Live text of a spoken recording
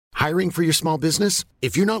Hiring for your small business?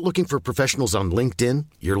 If you're not looking for professionals on LinkedIn,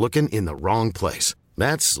 you're looking in the wrong place.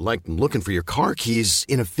 That's like looking for your car keys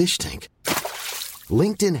in a fish tank.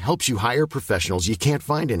 LinkedIn helps you hire professionals you can't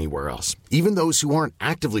find anywhere else, even those who aren't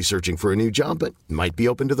actively searching for a new job but might be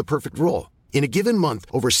open to the perfect role. In a given month,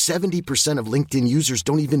 over 70% of LinkedIn users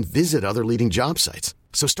don't even visit other leading job sites.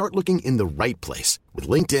 So start looking in the right place. With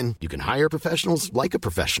LinkedIn, you can hire professionals like a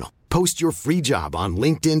professional. Post your free job on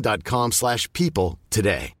linkedin.com/people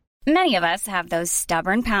today. Many of us have those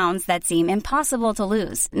stubborn pounds that seem impossible to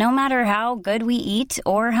lose, no matter how good we eat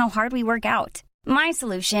or how hard we work out. My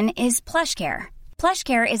solution is PlushCare.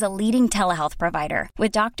 PlushCare is a leading telehealth provider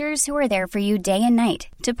with doctors who are there for you day and night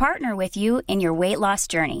to partner with you in your weight loss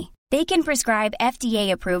journey. They can prescribe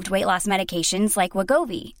FDA-approved weight loss medications like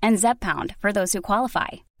Wegovy and Zepbound for those who qualify.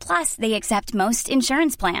 Plus, they accept most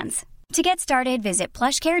insurance plans. To get started, visit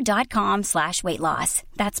plushcare.com/weightloss.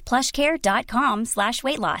 That's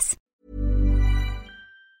plushcare.com/weightloss.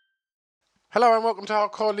 Hello and welcome to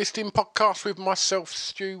Hardcore Listing Podcast with myself,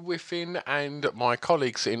 Stu Whiffin, and my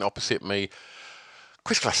colleague sitting opposite me,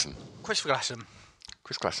 Chris Glasson.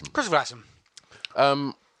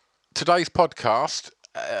 Today's podcast...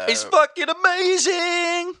 it's fucking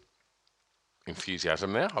amazing!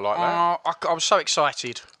 Enthusiasm there, I like that. I was so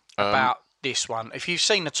excited about this one. If you've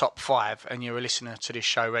seen the top 5 and you're a listener to this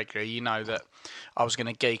show regularly, you know that I was going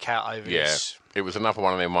to geek out over this. It was another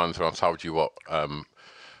one of them ones where I told you what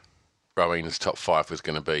Rowena's top 5 was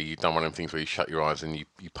going to be. You've done one of them things where you shut your eyes and you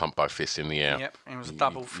pump both fists in the air. Yep, it was a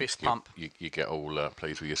double fist pump. You get all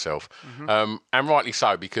pleased with yourself. Mm-hmm. And rightly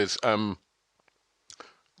so, because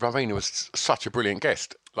Rowena was such a brilliant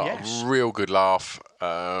guest. A real good laugh.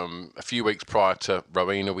 A few weeks prior to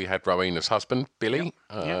Rowena, we had Rowena's husband, Billy,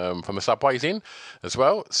 from the Subways in as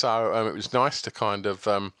well. So it was nice to kind of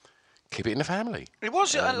keep it in the family. It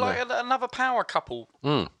was like another power couple.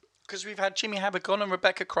 Because we've had Jimmy Habergon and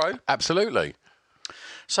Rebecca Crow. Absolutely.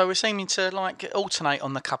 So we're seeming to alternate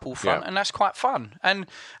on the couple front, and that's quite fun. And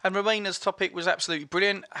Rowena's topic was absolutely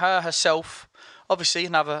brilliant. Herself, obviously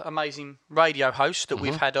another amazing radio host that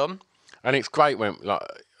we've had on. And it's great when, like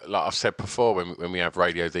I've said before, when we have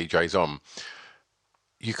radio DJs on,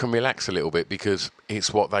 you can relax a little bit because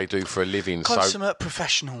it's what they do for a living. Consummate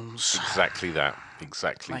professionals. Exactly that. They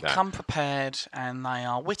come prepared and they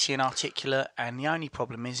are witty and articulate, and the only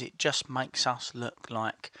problem is it just makes us look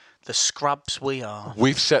like the scrubs we are.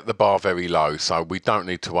 We've set the bar very low, so we don't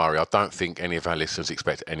need to worry. I don't think any of our listeners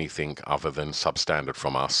expect anything other than substandard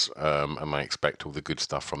from us, and they expect all the good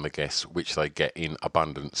stuff from the guests, which they get in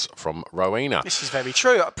abundance from Rowena. This is very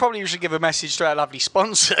true. I probably should give a message to our lovely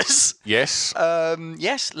sponsors. Yes.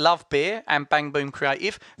 Yes, Love Beer and Bang Boom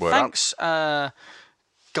Creative. Thanks,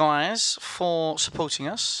 guys, for supporting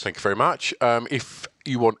us. Thank you very much. If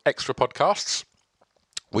you want extra podcasts,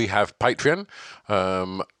 we have Patreon.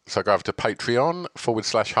 So go over to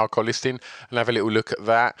Patreon/Hardcore Listing and have a little look at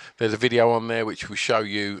that. There's a video on there which will show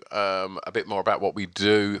you a bit more about what we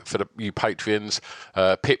do for you Patreons.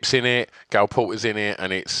 Pip's in it, Gail Porter's in it,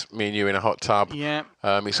 and it's me and you in a hot tub. Yeah.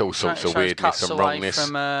 It's all sorts of weirdness and wrongness.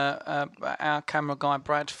 From our camera guy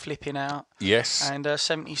Brad flipping out. Yes. And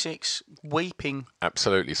 76 weeping.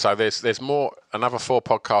 Absolutely. So there's more, another 4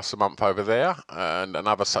 podcasts a month over there, and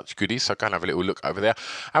another such goodies. So go and have a little look over there.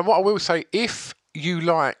 And what I will say, if you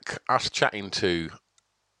like us chatting to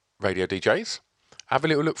radio DJs, have a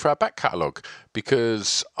little look for our back catalogue,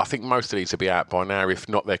 because I think most of these will be out by now. If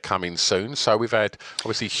not, they're coming soon. So we've had,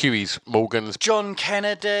 obviously, Huey's, Morgan's, John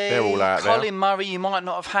Kennedy, they're all out there. Colin Murray, you might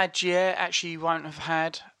not have had yet. Actually, you won't have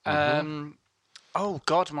had. Oh,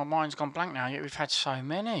 God, my mind's gone blank now. We've had so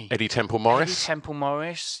many. Eddie Temple Morris.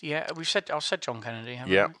 Yeah. I've said John Kennedy,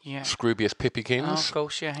 haven't Yeah. we? Yeah. Scroobius Pippikins. Oh, of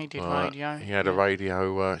course, yeah, he did radio. He had a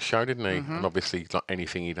radio show, didn't he? And obviously, like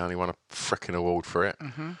anything, he'd only won a frickin' award for it.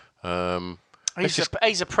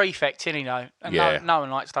 He's a prefect, isn't he, though? And no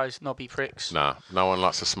one likes those knobby pricks. Nah, no one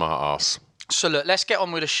likes a smart ass. So, look, let's get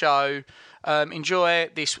on with the show. Enjoy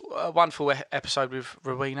this wonderful episode with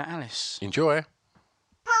Rowena Alice. Enjoy.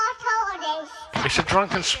 It's a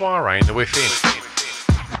drunken soiree in the Whiffin.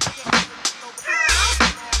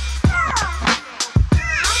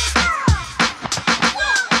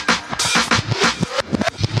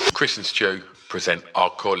 Chris and Stu present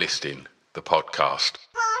Hardcore Listing, the podcast.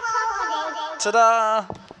 Ta-da!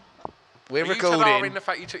 We're recording. Are you in the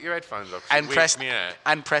fact you took your headphones off? And press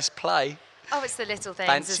play. Oh, it's the little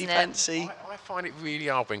things, isn't it? Fancy. I find it really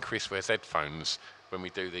hard when Chris wears headphones when we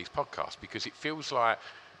do these podcasts, because it feels like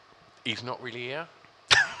he's not really here.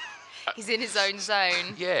 He's in his own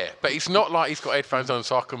zone. Yeah, but it's not like he's got headphones on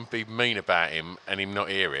so I can be mean about him and him not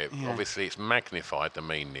hear it. Yeah. Obviously, it's magnified, the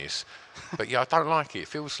meanness. But yeah, I don't like it. It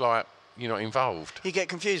feels like you're not involved. You get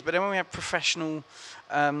confused, but then when we have professional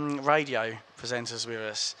radio presenters with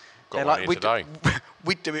us, Got they're one like, here today.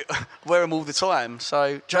 we'd do it, wear them all the time.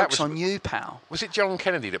 So joke's was- on you, pal. Was it John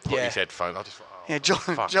Kennedy that put Yeah. his headphones? I just thought, oh, Yeah, John.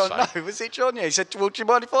 for fuck's John, sake. no, was it John? Yeah, he said, "Well, do you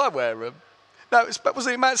mind if I wear them?" No,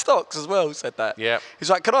 wasn't it Matt Stocks as well who said that? Yeah. He's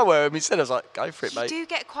like, "Can I wear them?" Instead, I was like, "Go for it, You mate." do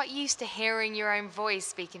get quite used to hearing your own voice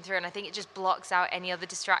speaking through, and I think it just blocks out any other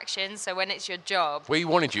distractions. So when it's your job, We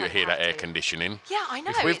wanted you to Don't hear that have air to. conditioning. Yeah, I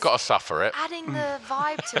know, If we've it's- got to suffer it. adding the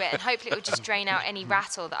vibe to it, and hopefully it will just drain out any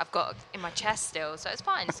rattle that I've got in my chest still. So it's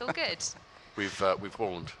fine. It's all good. We've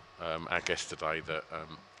warned our guest today that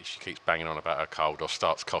if she keeps banging on about her cold or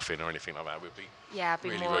starts coughing or anything like that, we'd be Yeah, be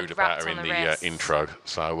really more rude about wrapped her on in the the wrist. intro.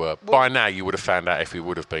 So by now you would have found out if we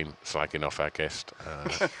would have been slagging off our guest.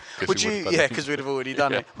 'Cause Would we you? have Yeah, done. because we'd have already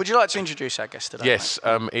done Yeah. it. Would you like to introduce our guest today? Yes,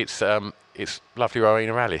 it's lovely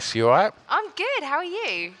Rowena Alice. You all right? I'm good. How are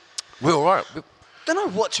you? We're all right. Don't know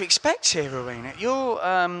what to expect here, Rowena. Your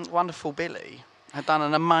wonderful Billy had done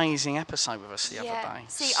an amazing episode with us the other day.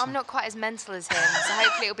 See, I'm not quite as mental as him, so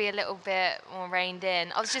hopefully it'll be a little bit more reined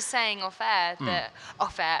in. I was just saying off the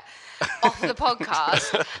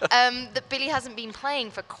podcast, that Billy hasn't been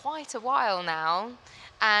playing for quite a while now,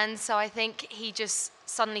 and so I think he just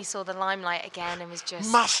suddenly saw the limelight again and was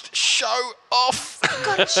just Must show off.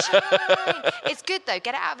 gotta shine. It's good though,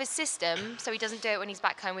 get it out of his system so he doesn't do it when he's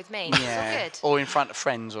back home with me. It's all good. Or in front of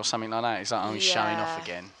friends or something like that. It's like, oh, he's showing off Yeah.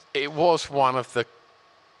 again. It was one of the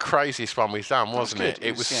craziest one we've done, wasn't good. it?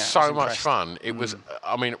 It was Yeah, I so was much impressed. fun. It was.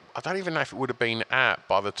 I mean, I don't even know if it would have been out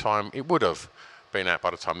by the time. It would have been out by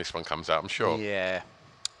the time this one comes out, I'm sure. Yeah.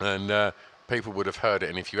 And people would have heard it.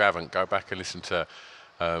 And if you haven't, go back and listen to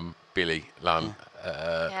Billy Lunn.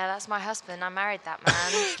 Yeah, that's my husband. I married that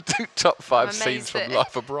man. Do top 5 I'm scenes amazed from that-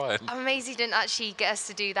 Life of Brian. I'm amazed he didn't actually get us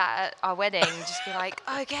to do that at our wedding. Just be like,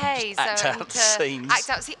 okay, so Act I out need to scenes. act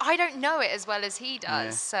out. See, I don't know it as well as he does,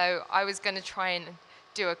 Yeah. so I was going to try and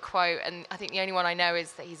do a quote, and I think the only one I know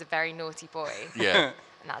is that he's a very naughty boy, Yeah.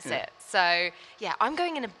 and that's it. So yeah, I'm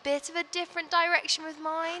going in a bit of a different direction with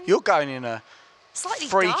mine. You're going in a Slightly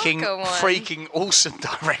freaking, darker one. freaking awesome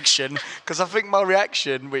direction. Because I think my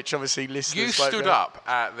reaction, which obviously listeners You won't stood know- up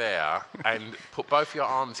out there and put both your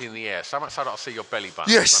arms in the air, so much so that I see your belly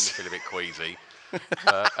button. Yes. It made me feel a bit queasy.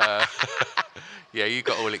 Yeah, you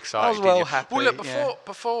got all excited. I was didn't well you? happy, Well, look, yeah.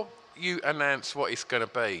 before you announce what it's going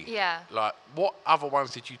to be, Yeah. like, what other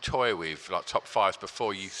ones did you toy with, like top 5s,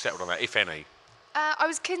 before you settled on that, if any? I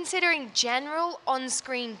was considering general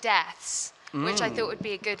on-screen deaths, which I thought would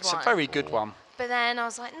be a good It's one. a very good one. But then I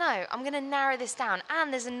was like, no, I'm going to narrow this down.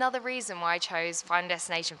 And there's another reason why I chose Final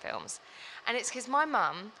Destination films. And it's because my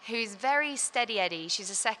mum, who's very steady Eddie, she's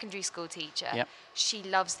a secondary school teacher. Yep. She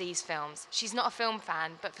loves these films. She's not a film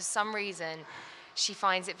fan, but for some reason, she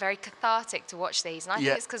finds it very cathartic to watch these. And I Yeah.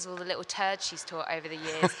 think it's because of all the little turds she's taught over the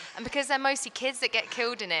years. And because they're mostly kids that get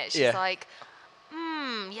killed in it, she's Yeah. like,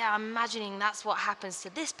 yeah, I'm imagining that's what happens to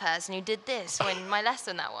this person who did this when my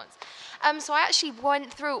lesson that once. So I actually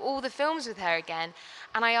went through all the films with her again,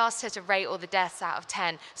 and I asked her to rate all the deaths out of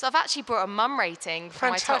 10. So I've actually brought a mum rating for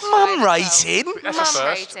my top Fantastic. 5 Mum as well. rating? That's a Mum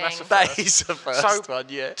first. rating. That's a That is the first one,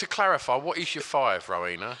 yeah. To clarify, what is your 5,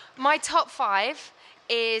 Rowena? My top 5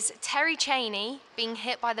 is Terry Chaney being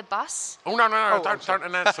hit by the bus. Oh, no, don't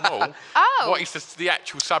announce them all. Oh. What is the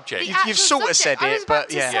actual subject? The You've actual sort of subject. said I was it, about but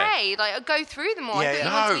to yeah. say, like, I'll go through them all. Yeah, I thought yeah.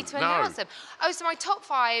 you wanted me No, to no. announce them. Oh, so my top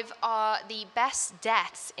 5 are the best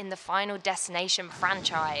deaths in the Final Destination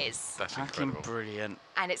franchise. That's Fucking incredible. brilliant.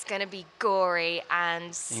 And it's going to be gory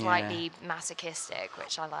and slightly masochistic,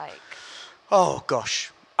 which I like. Oh,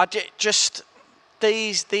 gosh. Just...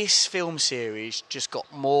 This film series just got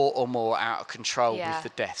more and more out of control Yeah. with the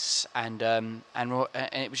deaths, and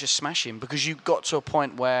it was just smashing because you got to a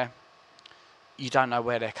point where you don't know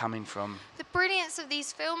where they're coming from. The brilliance of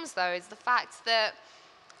these films, though, is the fact that,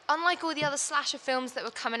 unlike all the other slasher films that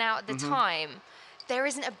were coming out at the time, there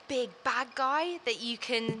isn't a big bad guy that you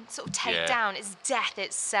can sort of take Yeah. down. It's death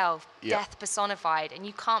itself, Yeah. death personified, and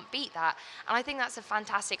you can't beat that. And I think that's a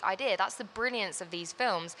fantastic idea. That's the brilliance of these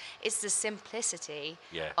films. It's the simplicity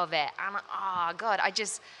Yeah. of it. And, God,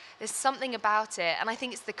 there's something about it. And I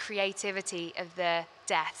think it's the creativity of the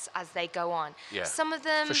deaths as they go on. Yeah. Some of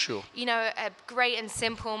them, For sure. you know, great and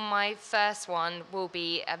simple. My first one will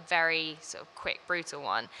be a very sort of quick, brutal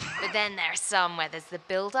one. But then there are some where there's the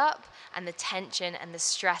build-up and the tension and the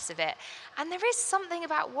stress of it. And there is something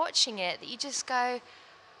about watching it that you just go,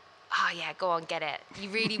 oh, yeah, go on, get it. You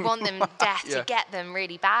really want them death Yeah. to get them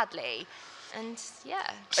really badly. And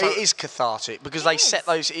yeah. It is cathartic because they set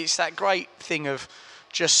those. It's that great thing of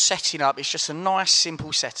just setting up. It's just a nice,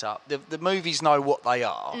 simple setup. The movies know what they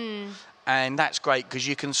are, and that's great because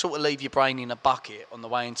you can sort of leave your brain in a bucket on the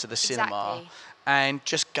way into the cinema, and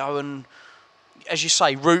just go and, as you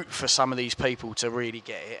say, root for some of these people to really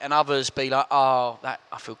get it, and others be like, oh, that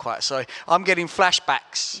I feel quite sorry. I'm getting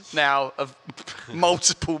flashbacks now of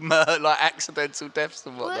multiple accidental deaths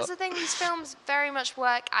and whatnot. Well, that's the thing. These films very much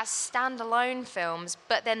work as standalone films,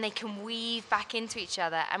 but then they can weave back into each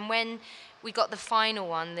other. And when we got the final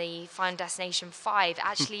one, the Final Destination 5,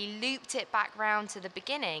 actually looped it back round to the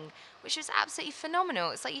beginning, which was absolutely phenomenal.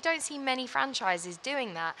 It's like you don't see many franchises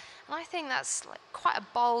doing that, and I think that's like quite a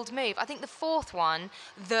bold move. I think the fourth one,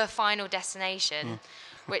 The Final Destination,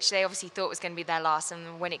 which they obviously thought was going to be their last,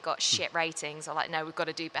 and when it got shit ratings, they're like, no, we've got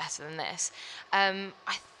to do better than this. I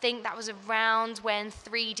think that was around when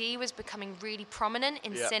 3D was becoming really prominent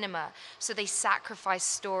in cinema, so they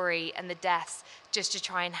sacrificed story and the deaths just to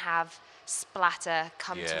try and have splatter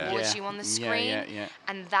come towards you on the screen,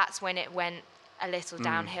 and that's when it went a little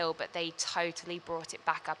downhill, but they totally brought it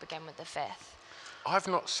back up again with the fifth. I've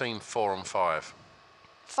not seen 4 and 5.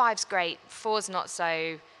 5's great. 4's not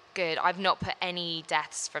so good. I've not put any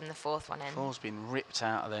deaths from the fourth one in. 4's been ripped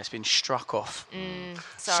out of there. It's been struck off.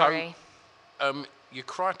 Sorry. So, your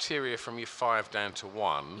criteria from your 5 down to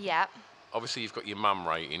 1. Yeah. Obviously, you've got your mum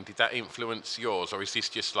rating. Did that influence yours, or is this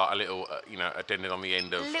just like a little, addendum on the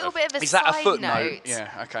end of? A little bit of a is that a side footnote? note. Yeah.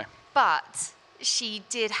 Okay. But she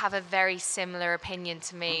did have a very similar opinion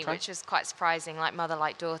to me, which was quite surprising. Like mother,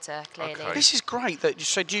 like daughter, clearly. Okay. This is great.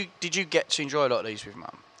 So did you get to enjoy a lot of these with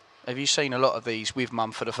mum? Have you seen a lot of these with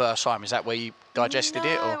mum for the first time? Is that where you digested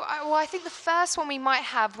it? Or? I think the first one we might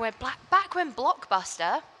have, back when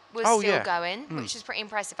Blockbuster was still going, which is pretty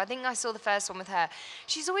impressive. I think I saw the first one with her.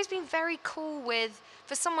 She's always been very cool with,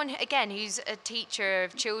 for someone, again, who's a teacher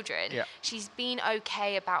of children, she's been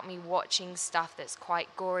okay about me watching stuff that's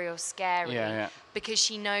quite gory or scary because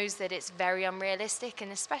she knows that it's very unrealistic,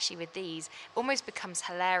 and especially with these, it almost becomes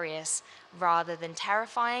hilarious rather than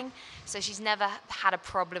terrifying. So she's never had a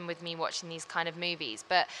problem with me watching these kind of movies.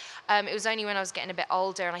 But it was only when I was getting a bit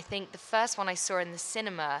older, and I think the first one I saw in the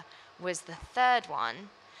cinema was the third one.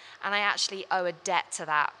 And I actually owe a debt to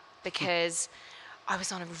that because I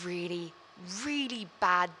was on a really, really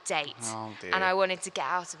bad date. Oh, dear. And I wanted to get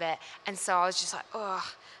out of it. And so I was just like,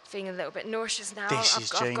 feeling a little bit nauseous now.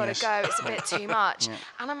 I've got to go. It's a bit too much.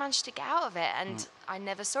 And I managed to get out of it. And I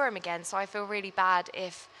never saw him again. So I feel really bad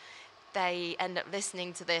if they end up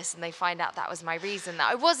listening to this and they find out that was my reason.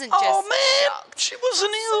 That I wasn't just shocked. She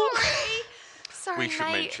wasn't ill. Sorry, we should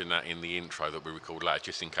mate. mention that in the intro that we record later,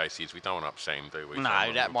 just in case we don't want to upset him, do we?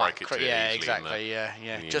 No, that might. Exactly.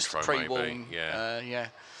 Just pre-warn.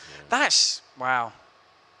 That's wow.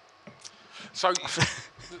 So the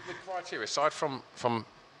criteria, aside from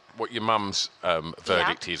what your mum's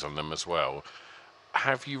verdict is on them as well,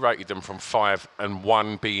 have you rated them from 5 and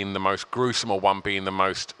 1 being the most gruesome, or 1 being the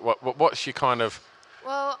most? What's your kind of?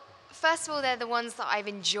 Well, first of all, they're the ones that I've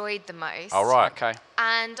enjoyed the most. All right. Okay.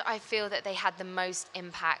 And I feel that they had the most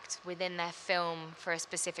impact within their film for a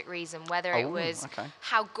specific reason, whether it was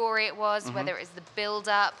how gory it was, whether it was the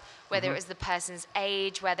build-up, whether it was the person's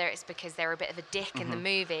age, whether it's because they were a bit of a dick in the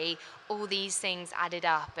movie. All these things added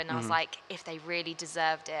up, and I was like, if they really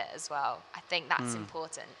deserved it as well. I think that's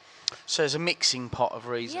important. So there's a mixing pot of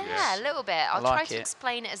reasons. Yeah, a little bit. I'll like try to it.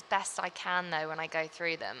 explain it as best I can, though, when I go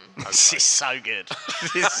through them. This is so good.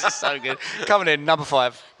 This is so good. Coming in, number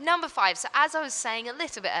 5. Number 5. So as I was saying a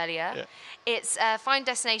little bit earlier, it's Final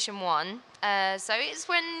Destination 1. So it's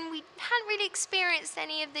when we hadn't really experienced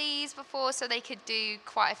any of these before, so they could do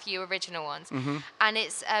quite a few original ones. And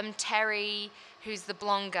it's Terry, who's the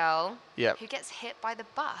blonde girl, who gets hit by the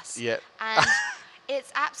bus. And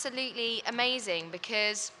it's absolutely amazing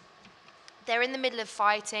because they're in the middle of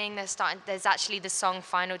fighting. There's actually the song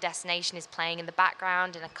Final Destination is playing in the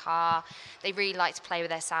background in a car. They really like to play with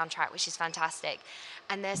their soundtrack, which is fantastic.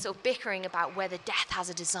 And they're sort of bickering about whether death has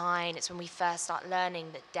a design. It's when we first start learning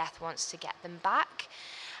that death wants to get them back.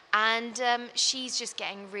 And she's just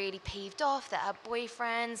getting really peeved off that her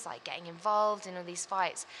boyfriend's like getting involved in all these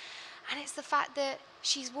fights. And it's the fact that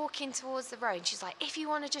she's walking towards the road and she's like, if you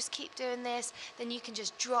want to just keep doing this, then you can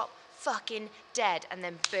just drop fucking dead. And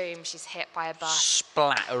then boom, she's hit by a bus.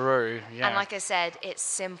 Splatteroo, yeah. And like I said, it's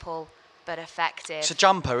simple but effective. It's a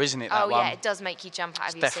jumper, isn't it, that one? Yeah, it does make you jump out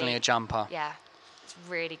of your seat. Definitely a jumper. Yeah. It's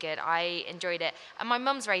really good. I enjoyed it. And my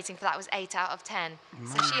mum's rating for that was 8 out of 10.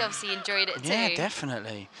 So she obviously enjoyed it too. Yeah,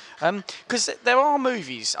 definitely. Because there are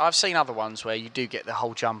movies, I've seen other ones where you do get the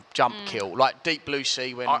whole jump kill, like Deep Blue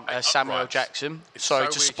Sea when Samuel L. Jackson. Sorry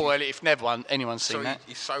to spoil it if anyone's seen that.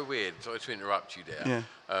 It's so weird. Sorry to interrupt you there.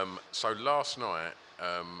 Yeah. So last night,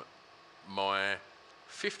 my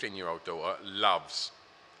 15-year-old daughter loves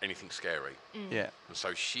anything scary. Yeah. And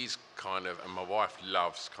so she's and my wife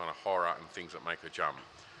loves kind of horror and things that make her jump.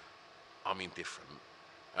 I'm indifferent.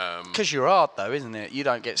 Because you're hard, though, isn't it? You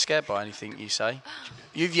don't get scared by anything you say.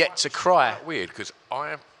 You've yet to cry. Weird, because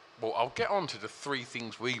I'll get on to the 3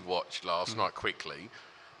 things we watched last night quickly.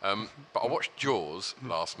 But I watched Jaws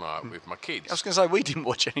last night with my kids. I was going to say, we didn't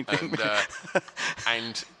watch anything.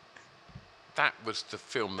 And that was the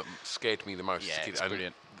film that scared me the most as a kid. It's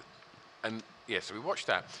brilliant. And so we watched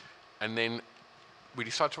that. And then we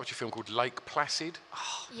decided to watch a film called Lake Placid.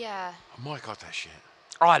 Yeah. Oh my God, that shit.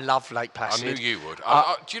 I love Lake Placid. I knew you would.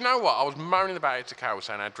 Do you know what? I was moaning about it to Carol,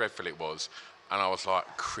 saying how dreadful it was. And I was like,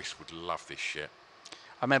 Chris would love this shit.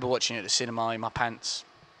 I remember watching it at the cinema in my pants.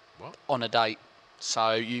 What? On a date.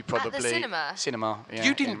 So you probably... At the cinema? Cinema, yeah.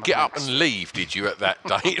 You didn't get up and leave, did you, at that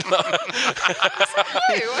date? No, I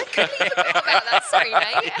couldn't even think about that. Sorry,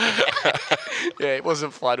 mate. Yeah, it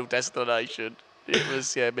wasn't Final Destination. It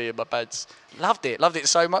was, me in my pants. Loved it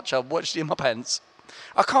so much. I watched it in my pants.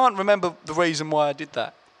 I can't remember the reason why I did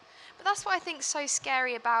that. But that's what I think's so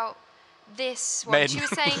scary about this one. Men She was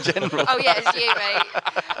saying, in general. oh yeah, it's you,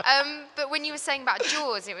 mate. But when you were saying about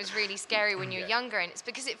Jaws, it was really scary when you're younger, and it's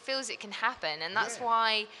because it feels it can happen, and that's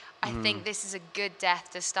why I think this is a good death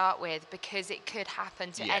to start with, because it could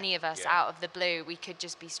happen to any of us out of the blue. We could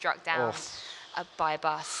just be struck down by a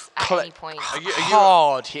bus at any point.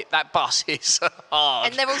 Hard hit. That bus is hard.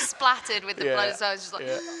 And they're all splattered with the blood, so I was just like,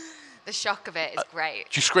 the shock of it is great.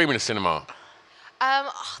 Did you scream in the cinema?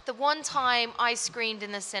 The one time I screamed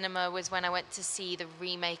in the cinema was when I went to see the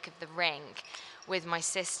remake of The Ring with my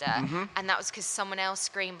sister, and that was because someone else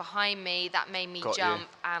screamed behind me. That made me jump,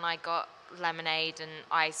 and I got lemonade and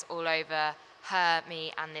ice all over her,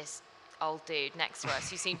 me, and this old dude next to us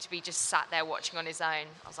who seemed to be just sat there watching on his own.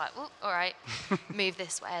 I was like, "Oh, all right, move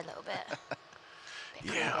this way a little bit."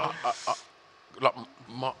 Like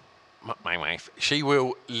my wife, she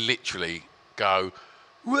will literally go,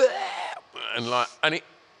 "Wah!" and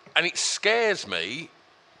it scares me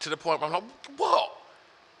to the point where I'm like, what?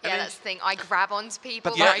 Yeah, that's the thing. I grab onto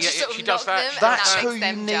people, But I just sort of knock them, That's and that who makes you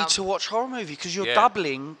them need jump. to watch horror movie, because you're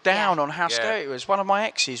doubling down on how scary it was. One of my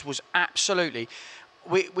exes was absolutely...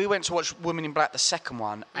 We went to watch Woman in Black, the second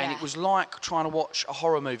one, and it was like trying to watch a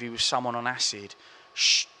horror movie with someone on acid.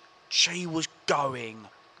 She was going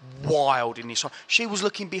wild in this. She was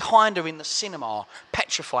looking behind her in the cinema,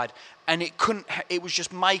 petrified, and it was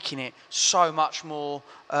just making it so much more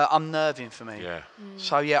unnerving for me. Yeah.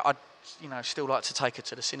 So I'd still like to take her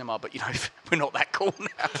to the cinema, but we're not that cool now.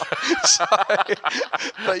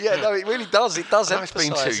 But it really does. It does It's been 2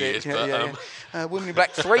 emphasise years, it. Women in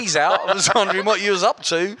Black 3's out. I was wondering what you was up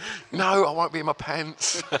to. No, I won't be in my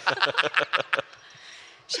pants.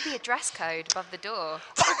 Should be a dress code above the door.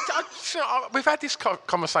 We've had this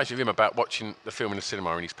conversation with him about watching the film in the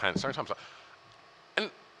cinema in his pants so many times. And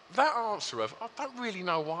that answer of, I don't really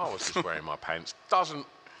know why I was just wearing my pants, doesn't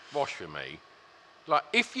wash for me. Like,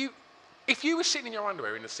 if you were sitting in your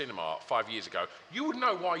underwear in the cinema 5 years ago, you would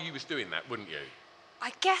know why you was doing that, wouldn't you?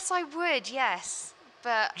 I guess I would, yes.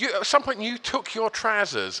 But At some point, you took your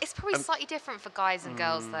trousers. it's probably slightly different for guys and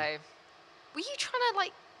girls, though. Were you trying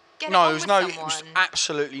to, get it No, on it with was someone? it was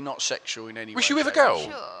absolutely not sexual in any way. Was you with a shape. girl?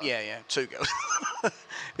 Sure. Yeah, 2 girls.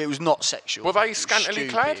 It was not sexual. Were they It was scantily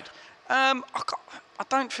stupid. clad? I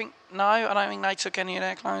don't think they took any of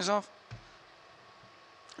their clothes off.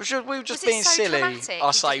 We were just Was it being so silly. traumatic I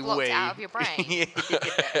you say just blocked we. it out of your brain?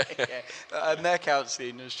 And their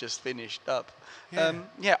counselling has just finished up.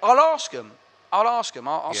 I'll ask them.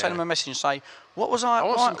 I'll send them a message and say, "What was I? I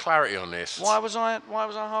want some clarity on this. Why was I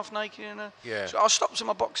half naked in a?" Yeah. So I stopped in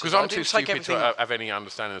my boxes. Because I'm too didn't take stupid to everything. have any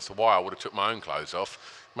understanding as to why I would have took my own clothes off.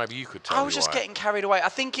 Maybe you could tell me I was just why. getting carried away. I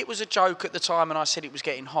think it was a joke at the time, and I said it was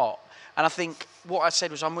getting hot. And I think what I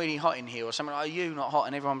said was, "I'm really hot in here," or something like, "Are you not hot?"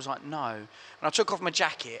 And everyone was like, "No." And I took off my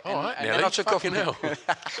jacket. All right, and Nelly, then I took off. fucking hell.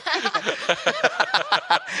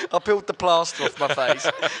 I peeled the plaster off my face.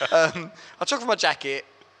 I took off my jacket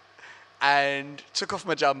and took off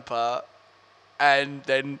my jumper, and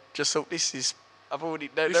then just thought, "This is." I've already.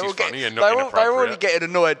 They're This all is funny getting, and not they're already inappropriate. getting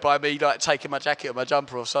annoyed by me taking my jacket and my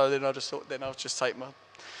jumper off. So then I just thought, I'll just take my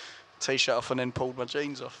T-shirt off and then pulled my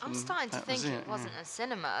jeans off. I'm and starting to that was think it wasn't a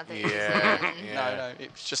cinema that Yeah. was in. No,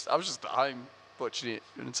 it was just I was just at home watching it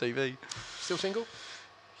on the TV. Still single?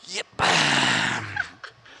 Yep.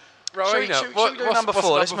 Rowena, Should we do number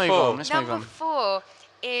 4? Let's move on. Number 4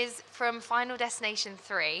 is from Final Destination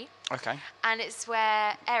 3. Okay. And it's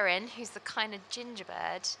where Erin, who's the kind of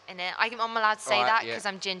gingerbird in it, I'm allowed to say Right, that yeah. because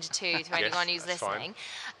I'm ginger too, to anyone who's that's listening.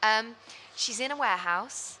 She's in a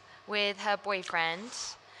warehouse with her boyfriend,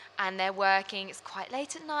 and they're working. It's quite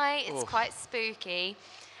late at night. It's quite spooky.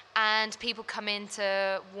 And people come in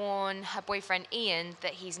to warn her boyfriend, Ian,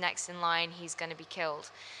 that he's next in line. He's going to be killed.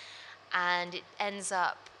 And it ends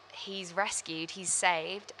up he's rescued, he's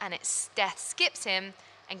saved, and death skips him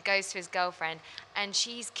and goes to his girlfriend. And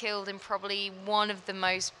she's killed in probably one of the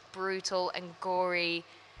most brutal and gory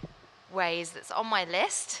ways that's on my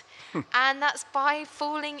list. And that's by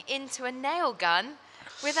falling into a nail gun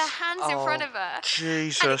with her hands in front of her.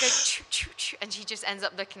 Jesus. And it goes choo, choo, choo, and she just ends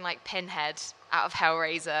up looking like Pinhead out of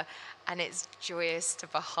Hellraiser. And it's joyous to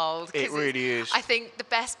behold. It really is. I think the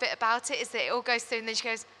best bit about it is that it all goes through and then she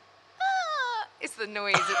goes, ah. It's the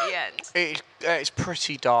noise at the end. It's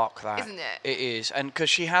pretty dark, that. Isn't it? It is. And because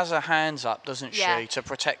she has her hands up, doesn't Yeah. she, to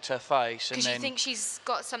protect her face. Because you think she's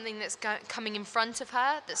got something that's coming in front of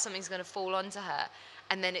her, that something's going to fall onto her.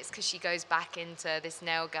 And then it's because she goes back into this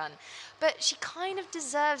nail gun. But she kind of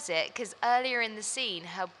deserves it, because earlier in the scene,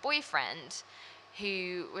 her boyfriend,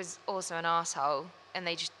 who was also an asshole, and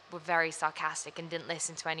they just were very sarcastic and didn't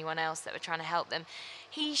listen to anyone else that were trying to help them,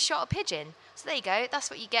 he shot a pigeon. So there you go. That's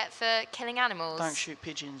what you get for killing animals. Don't shoot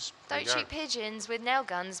pigeons. Don't shoot pigeons with nail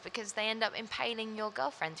guns, because they end up impaling your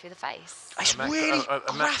girlfriend through the face. It's really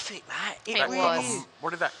graphic, that. It It really was. is. What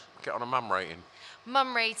did that get on a mum rating?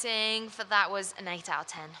 Mum rating for that was an 8 out of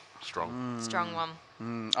 10. Strong. Strong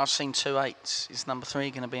one. I've seen 2 8s. Is number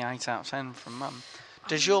 3 going to be 8 out of 10 from Mum?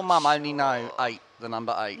 Does your mum only know 8, the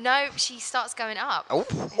number 8? No, she starts going up. Oh.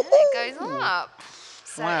 Yeah, it goes up.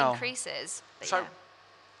 So Wow. it increases. But So,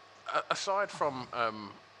 yeah. aside from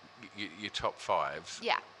your top 5s,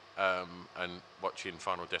 Yeah. and watching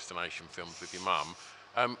Final Destination films with your mum,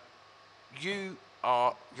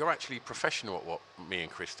 you're actually professional at what me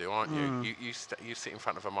and Chris do, aren't you? You sit in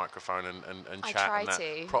front of a microphone and I chat try and that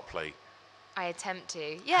to. properly. I attempt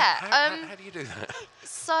to. Yeah. How do you do that?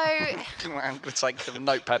 So, I'm going to take the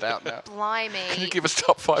notepad out now. blimey. Can you give us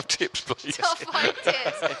top 5 tips, please? Top 5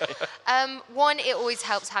 tips. One, it always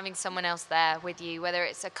helps having someone else there with you, whether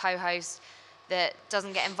it's a co-host that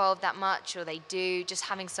doesn't get involved that much or they do. Just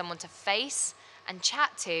having someone to face and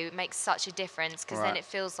chat to makes such a difference, because then Right. it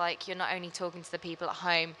feels like you're not only talking to the people at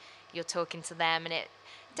home, you're talking to them, and it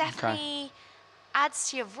definitely adds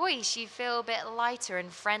to your voice. You feel a bit lighter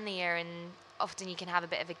and friendlier, and often you can have a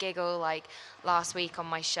bit of a giggle. Like last week on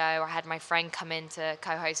my show, I had my friend come in to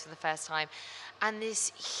co-host for the first time, and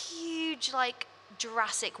this huge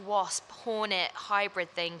Jurassic wasp hornet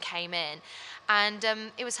hybrid thing came in, and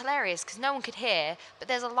it was hilarious because no one could hear, but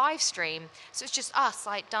there's a live stream, so it's just us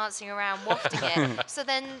dancing around wafting it. So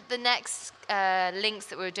then the next links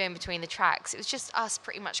that we were doing between the tracks, it was just us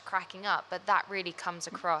pretty much cracking up, but that really comes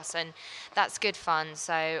across, and that's good fun.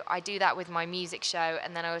 So I do that with my music show,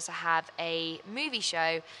 and then I also have a movie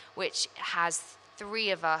show which has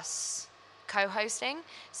 3 of us co-hosting.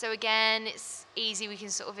 So again, it's easy. We can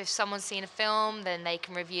if someone's seen a film, then they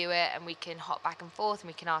can review it, and we can hop back and forth, and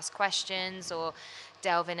we can ask questions or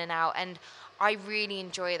delve in and out. And I really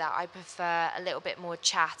enjoy that. I prefer a little bit more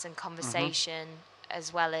chat and conversation,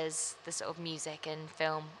 as well as the sort of music and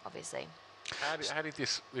film, obviously. How did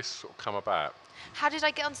this sort of come about? How did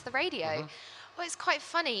I get onto the radio? Well, it's quite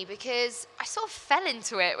funny because I sort of fell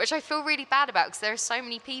into it, which I feel really bad about, because there are so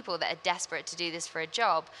many people that are desperate to do this for a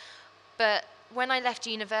job. But when I left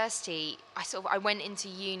university, I went into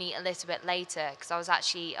uni a little bit later, because I was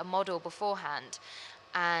actually a model beforehand,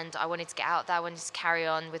 and I wanted to get out there. I wanted to carry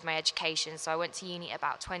on with my education, so I went to uni at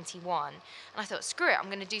about 21, and I thought, screw it, I'm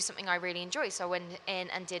going to do something I really enjoy. So I went in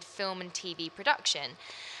and did film and TV production.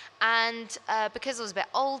 And because I was a bit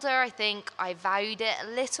older, I think I valued it a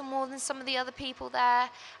little more than some of the other people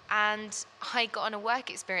there. And I got on a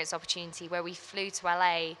work experience opportunity where we flew to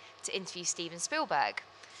LA to interview Steven Spielberg.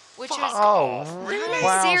 Which was really?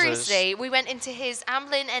 Seriously, we went into his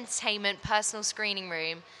Amblin Entertainment personal screening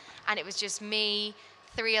room, and it was just me,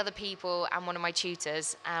 3 other people, and one of my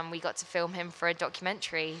tutors, and we got to film him for a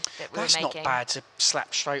documentary that we That's were making. not bad to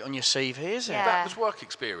slap straight on your CV, is it? Yeah. That was work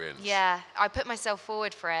experience. Yeah, I put myself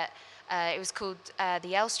forward for it. It was called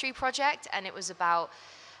the Elstree Project, and it was about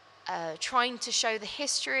trying to show the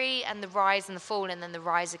history and the rise and the fall, and then the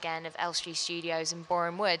rise again of Elstree Studios in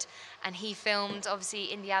Boreham Wood. And he filmed, obviously,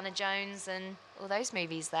 Indiana Jones and all those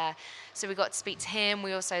movies there. So we got to speak to him.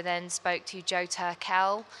 We also then spoke to Joe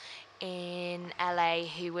Turkel in LA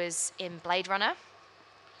who was in Blade Runner.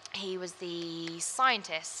 He was the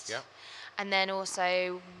scientist. Yeah. And then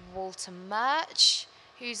also Walter Murch,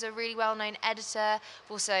 who's a really well-known editor. I've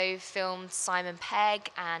also filmed Simon Pegg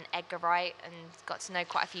and Edgar Wright and got to know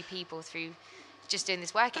quite a few people through just doing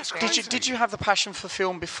this work experience. Did you have the passion for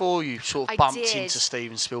film before you sort of I bumped did. into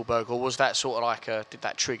Steven Spielberg, or was that sort of like did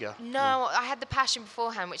that trigger? No, I had the passion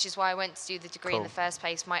beforehand, which is why I went to do the degree in Cool. the first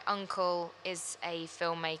place. My uncle is a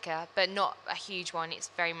filmmaker, but not a huge one. It's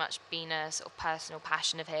very much been a sort of personal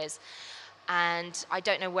passion of his. And I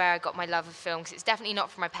don't know where I got my love of film, because it's definitely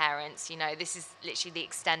not from my parents. You know, this is literally the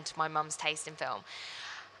extent of my mum's taste in film.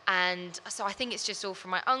 And so I think it's just all from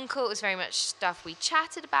my uncle. It was very much stuff we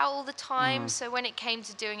chatted about all the time. So when it came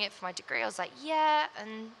to doing it for my degree, I was like, yeah.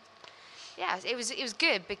 And yeah, it was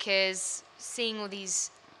good, because seeing all these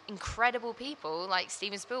incredible people like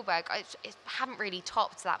Steven Spielberg, I haven't really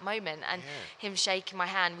topped that moment. And him shaking my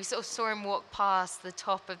hand, we sort of saw him walk past the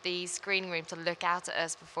top of the screening room to look out at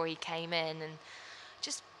us before he came in, and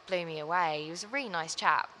just blew me away. He was a really nice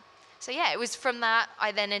chap. So yeah, it was from that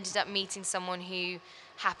I then ended up meeting someone who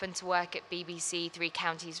happened to work at BBC Three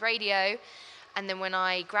Counties Radio. And then when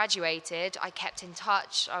I graduated, I kept in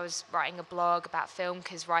touch. I was writing a blog about film,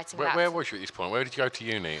 because Where was you at this point? Where did you go to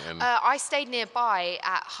uni? And I stayed nearby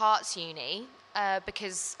at Hearts Uni,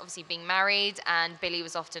 because obviously being married and Billy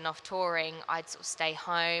was often off touring, I'd sort of stay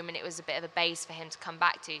home, and it was a bit of a base for him to come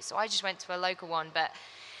back to. So I just went to a local one, but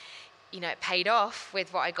you know, it paid off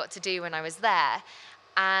with what I got to do when I was there.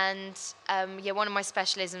 And one of my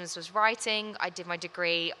specialisms was writing. I did my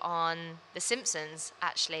degree on The Simpsons,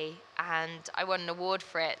 actually, and I won an award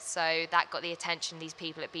for it. So that got the attention of these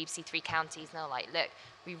people at BBC Three Counties, and they're like, look,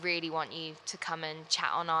 we really want you to come and chat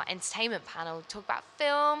on our entertainment panel, talk about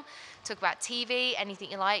film, talk about TV,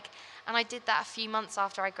 anything you like. And I did that a few months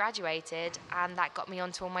after I graduated, and that got me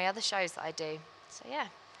onto all my other shows that I do. So yeah,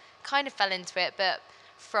 kind of fell into it, but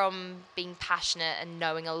from being passionate and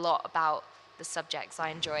knowing a lot about the subjects I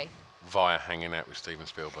enjoy. via hanging out with Steven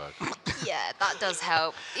Spielberg. Yeah, that does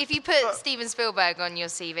help. If you put Steven Spielberg on your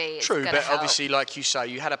CV, it's True, gonna but help. obviously, like you say,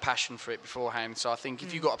 you had a passion for it beforehand. So I think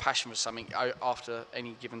if you've got a passion for something, after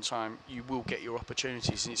any given time, you will get your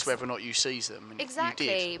opportunities, and it's whether or not you seize them. And Exactly,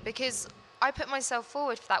 you did. because I put myself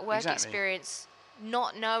forward for that work Exactly. experience,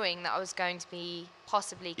 not knowing that I was going to be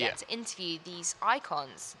possibly get to interview these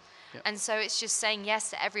icons. Yeah. And so it's just saying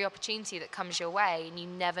yes to every opportunity that comes your way, and you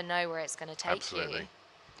never know where it's going to take Absolutely. you.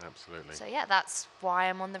 Absolutely. So yeah, that's why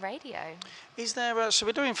I'm on the radio. Is there so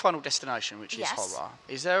we're doing Final Destination, which Yes. is horror.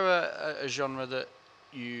 Is there a genre that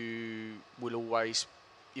you will always...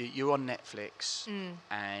 You're on Netflix,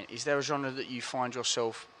 and is there a genre that you find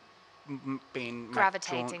yourself being...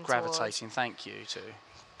 Gravitating Gravitating, thank you, to?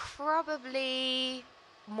 Probably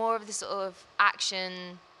more of the sort of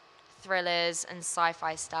action thrillers and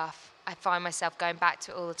sci-fi stuff. I find myself going back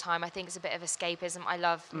to it all the time. I think it's a bit of escapism. I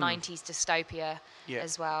love 90s dystopia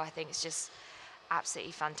as well. I think it's just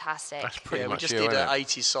absolutely fantastic. That's pretty Yeah, we much just you, did isn't it?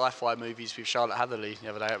 80s sci-fi movies with Charlotte Hatherley the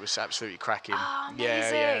other day. It was absolutely cracking. Oh, Yeah,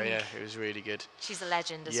 amazing. it was really good. She's a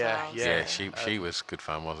legend as Yeah, well. yeah. Yeah, she was good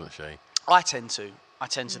fun, wasn't she? I tend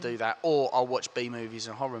to do that, or I'll watch B movies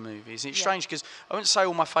and horror movies. It's strange because I wouldn't say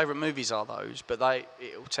all my favourite movies are those, but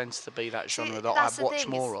it tends to be that genre that That's I the watch thing,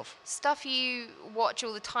 more is of. Stuff you watch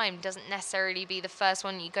all the time doesn't necessarily be the first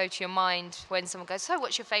one you go to your mind when someone goes, so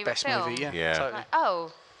what's your favourite Best film? movie, Yeah. totally. Like,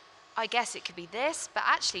 oh, I guess it could be this, but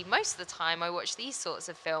actually most of the time I watch these sorts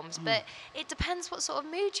of films, but it depends what sort of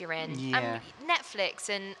mood you're in. Yeah. Netflix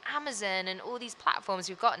and Amazon and all these platforms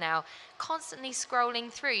we've got now, constantly scrolling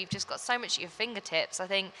through, you've just got so much at your fingertips. I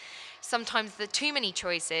think sometimes the too many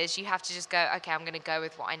choices, you have to just go, okay, I'm going to go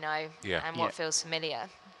with what I know and what feels familiar.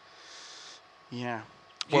 Yeah.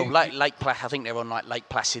 Well, Lake Placid, I think they're on like Lake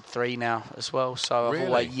Placid 3 now as well. So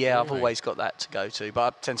Really? I've always got that to go to,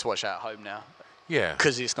 but I tend to watch that at home now Yeah.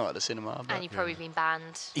 because it's not at the cinema. But And you've probably been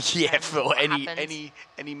banned. yeah, and for what any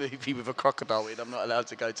happened. movie with a crocodile in, I'm not allowed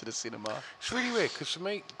to go to the cinema. It's really weird because for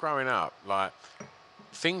me, growing up, like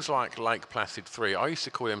things like Lake Placid 3, I used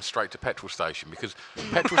to call them straight to petrol station because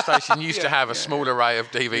petrol station used to have a small array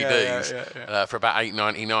of DVDs for about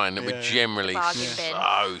 $8.99 that were generally Bargain bin.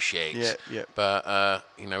 so shit. Yeah. But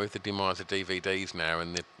with the demise of DVDs now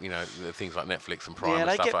and the things like Netflix and Prime Yeah, and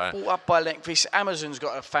they stuff get like that. bought up by Netflix. Amazon's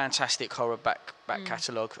got a fantastic horror back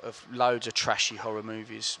catalogue of loads of trashy horror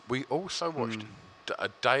movies. We also watched a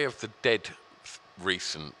Day of the Dead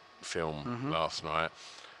recent film last night.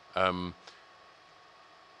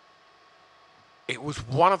 It was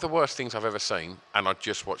one of the worst things I've ever seen, and I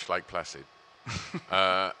just watched Lake Placid.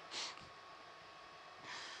 My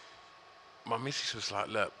missus was like,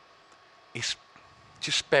 look, it's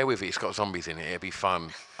just bear with it. It's got zombies in it. It'll be fun.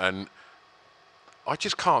 And I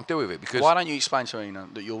just can't deal with it because. Why don't you explain to Ina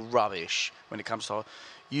that you're rubbish when it comes to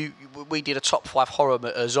we did a top 5 horror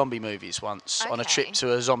zombie movies once on a trip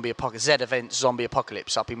to a zombie apocalypse. Z Event Zombie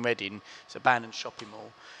Apocalypse up in Reading. It's an abandoned shopping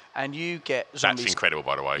mall. And you get zombies. That's incredible,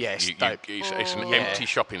 by the way. Yeah, it's an empty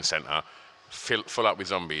shopping centre full up with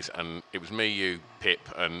zombies. And it was me, you, Pip,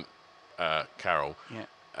 and Carol. Yeah.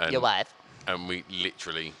 And, your wife. And we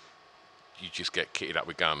literally... You just get kitted up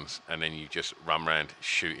with guns, and then you just run around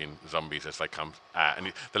shooting zombies as they come out.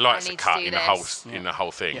 And the lights are cut in the whole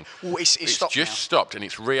thing. Yeah. Well, it's stopped just now. Stopped, and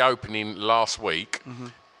it's reopening last week.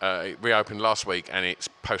 It reopened last week, and it's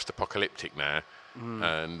post-apocalyptic now.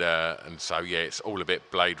 And so it's all a bit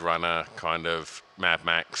Blade Runner, kind of Mad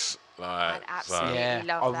Max. I'd absolutely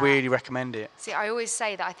love that. I really recommend it. See, I always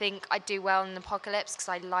say that I think I do well in the apocalypse because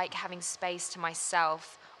I like having space to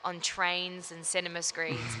myself on trains and cinema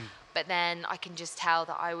screens. But then I can just tell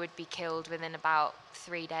that I would be killed within about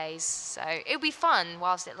 3 days. So it'll be fun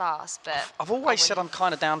whilst it lasts. But I've always said I'm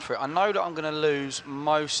kind of down for it. I know that I'm going to lose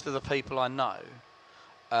most of the people I know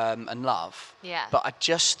and love. Yeah. But I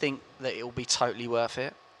just think that it'll be totally worth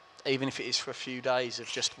it. Even if it is for a few days of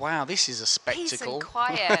just, wow, this is a spectacle. Peace and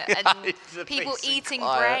quiet and people eating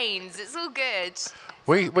brains. It's all good.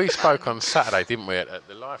 We spoke on Saturday, didn't we, at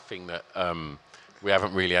the live thing that... we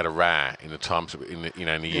haven't really had a row in the times in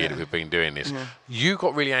the year that we've been doing this. Yeah. You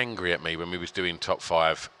got really angry at me when we was doing top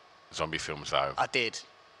 5 zombie films, though. I did.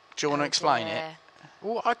 Do you want to explain it?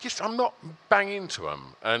 Well, I'm not banging into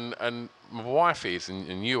them, and my wife is,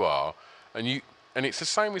 and you are, and it's the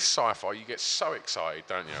same with sci-fi. You get so excited,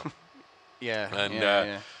 don't you?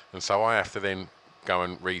 Yeah. And so I have to then go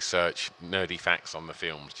and research nerdy facts on the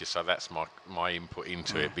films, just so that's my input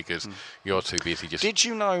into it, because you're too busy just... Did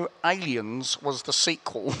you know Aliens was the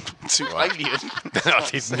sequel to Alien? I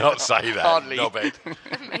did not say that. Hardly.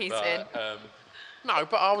 Amazing.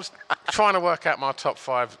 But I was trying to work out my top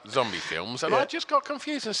 5 zombie films, and I just got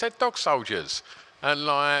confused and said Dog Soldiers. And,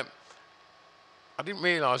 I didn't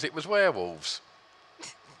realise it was werewolves.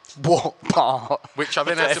 What part? Which I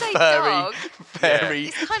then had to... Very...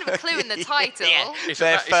 It's kind of a clue in the title.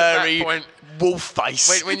 They're furry, wolf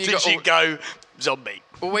face. When you go, zombie.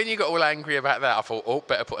 Well, when you got all angry about that, I thought,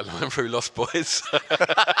 better put a line through Lost Boys.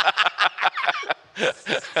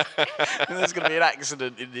 There's going to be an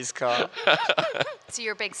accident in this car. So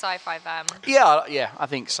you're a big sci-fi fan? Yeah, I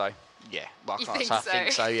think so. Yeah, well, I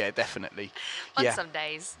think so. Yeah, definitely. On some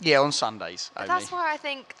days. Yeah, on Sundays. But that's why I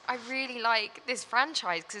think I really like this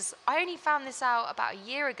franchise, because I only found this out about a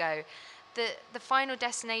year ago. The Final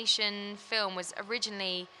Destination film was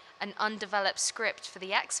originally an undeveloped script for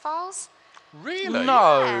the X-Files. Really?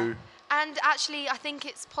 No. Yeah. And actually, I think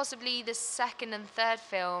it's possibly the second and third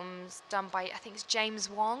films done by, I think it's James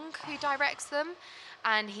Wong who directs them,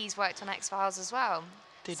 and he's worked on X-Files as well.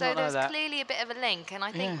 So there's clearly a bit of a link, and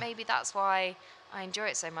I think maybe that's why I enjoy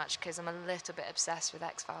it so much, because I'm a little bit obsessed with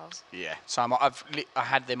X-Files. Yeah, so I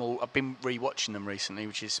had them all. I've been rewatching them recently,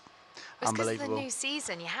 which is unbelievable. Because of the new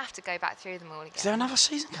season, you have to go back through them all again. Is there another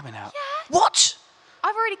season coming out? Yeah. What?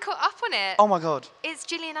 I've already caught up on it. Oh my god. It's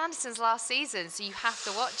Gillian Anderson's last season, so you have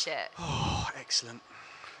to watch it. Oh, excellent.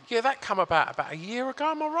 Yeah, that come about a year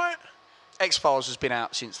ago, am I right? X-Files has been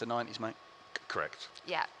out since the 90s, mate. Correct.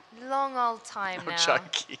 Yeah, long old time now. I'm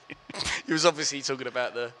joking. He was obviously talking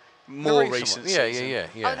about the more recent season. Yeah.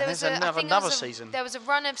 Oh, there was another season. There was a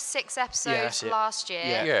run of 6 episodes last year.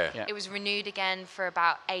 Yeah. It was renewed again for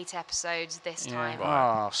about 8 episodes this time.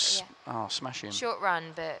 Right. Smashing. Short run,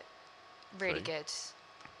 but really good.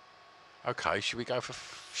 Okay, should we go for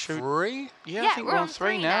 3? Yeah, I think we're on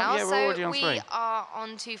 3 now. Yeah, we're already on 3. We are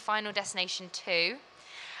on to Final Destination 2.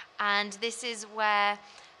 And this is where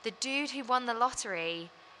the dude who won the lottery,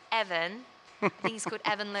 Evan, I think he's called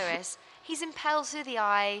Evan Lewis, he's impaled through the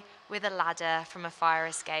eye with a ladder from a fire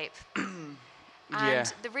escape.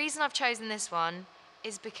 And the reason I've chosen this one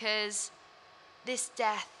is because this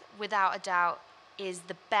death, without a doubt, is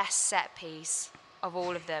the best set piece of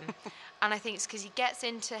all of them. And I think it's because he gets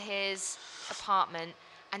into his apartment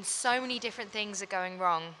and so many different things are going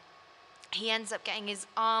wrong. He ends up getting his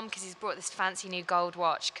arm, because he's brought this fancy new gold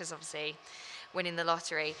watch, because obviously winning the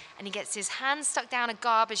lottery, and he gets his hand stuck down a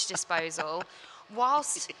garbage disposal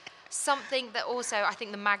whilst something that also, I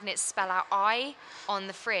think the magnets spell out I on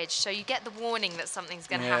the fridge, so you get the warning that something's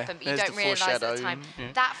going to happen, but you don't realise at the time.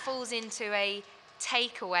 That falls into a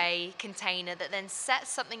takeaway container that then sets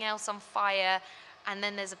something else on fire, and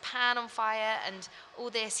then there's a pan on fire and all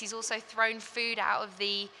this. He's also thrown food out of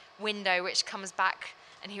the window, which comes back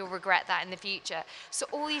and he'll regret that in the future. So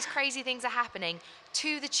all these crazy things are happening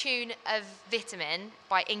to the tune of Vitamin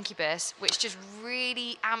by Incubus, which just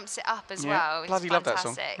really amps it up as well. It's bloody love that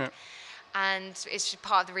song. fantastic. Yeah. And it's just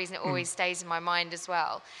part of the reason it always stays in my mind as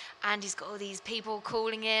well. And he's got all these people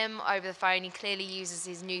calling him over the phone. He clearly uses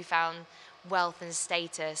his newfound wealth and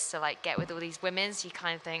status to like get with all these women. So you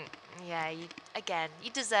kind of think, yeah,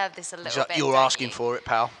 you deserve this a little bit. You're asking for it,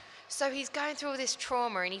 pal. So he's going through all this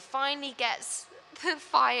trauma, and he finally gets the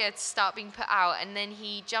fire to start being put out, and then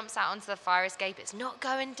he jumps out onto the fire escape. It's not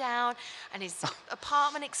going down, and his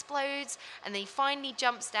apartment explodes, and then he finally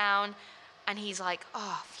jumps down, and he's like,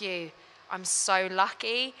 oh, phew. I'm so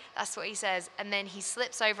lucky. That's what he says. And then he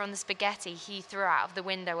slips over on the spaghetti he threw out of the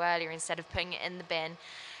window earlier instead of putting it in the bin.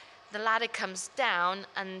 The ladder comes down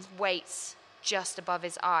and waits just above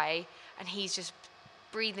his eye, and he's just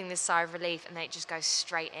breathing this sigh of relief, and then it just goes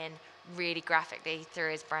straight in really graphically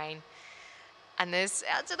through his brain. And I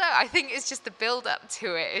don't know, I think it's just the build-up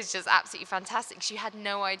to it is just absolutely fantastic, because you had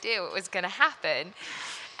no idea what was going to happen.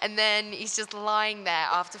 And then he's just lying there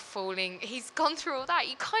after falling. He's gone through all that.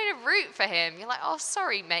 You kind of root for him. You're like, oh,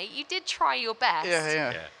 sorry, mate. You did try your best.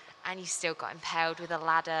 Yeah. And you still got impaled with a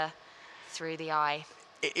ladder through the eye.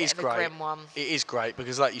 It is Bit of a great. grim one. It is great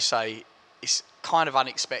because, like you say, it's kind of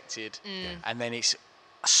unexpected, and then it's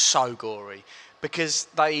so gory. Because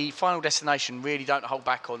Final Destination really don't hold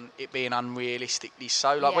back on it being unrealistically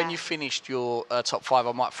so. Like when you finished your top 5,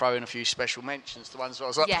 I might throw in a few special mentions. The ones where I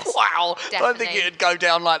was like, wow, definitely. I don't think it'd go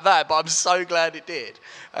down like that, but I'm so glad it did.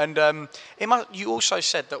 And you also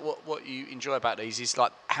said that what you enjoy about these is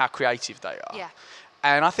like how creative they are. Yeah.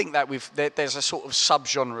 And I think that there's a sort of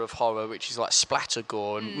subgenre of horror which is like splatter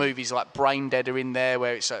gore, and movies like Brain Dead are in there,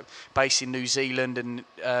 where it's based in New Zealand, and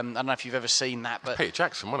I don't know if you've ever seen that, but Peter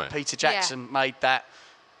Jackson, wasn't it? Peter Jackson made that,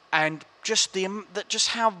 and just just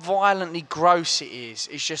how violently gross it is.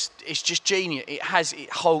 It's just genius. It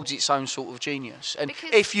holds its own sort of genius, and because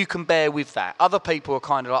if you can bear with that, other people are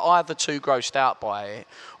kind of like either too grossed out by it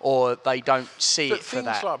or they don't see it for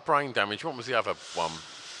that. Things like Brain Damage. What was the other one?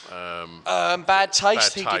 Bad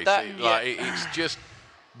Taste. He did that. It's just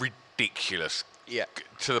ridiculous. Yeah.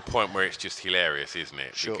 To the point where it's just hilarious, isn't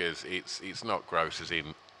it? Sure. Because it's not gross as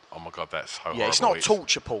in, oh my God, that's so horrible. Yeah, it's not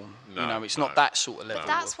torture porn. It's not that sort of level.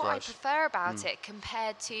 That's of what gross. I prefer about it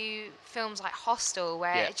compared to films like Hostel,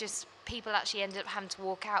 where it just people actually end up having to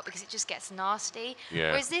walk out because it just gets nasty.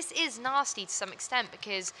 Yeah. Whereas this is nasty to some extent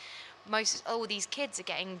because all these kids are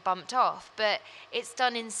getting bumped off, but it's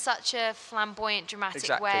done in such a flamboyant,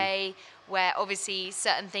 dramatic way where obviously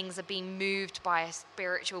certain things are being moved by a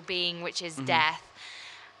spiritual being, which is death.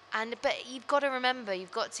 But you've got to remember,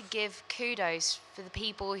 you've got to give kudos for the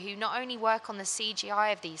people who not only work on the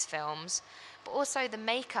CGI of these films, but also the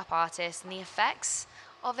makeup artists and the effects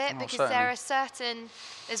of it, because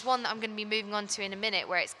there's one that I'm going to be moving on to in a minute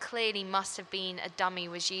where it's clearly must have been a dummy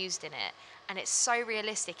was used in it, and it's so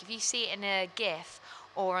realistic. If you see it in a GIF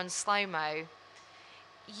or on slow-mo,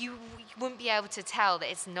 you wouldn't be able to tell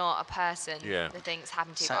that it's not a person the thing's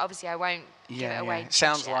happened to. But obviously I won't give it away. It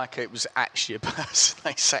sounds like it was actually a person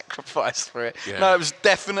they sacrificed for it. Yeah. No, it was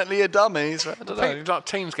definitely a dummy. So I don't know. Like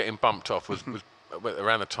teens getting bumped off was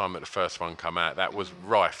around the time that the first one came out. That was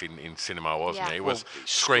rife in cinema, wasn't it? It was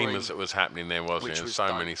Screamers that was happening then, wasn't it?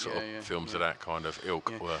 So many sort of films of that kind of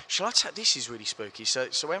ilk were. Shall I tell? This is really spooky. So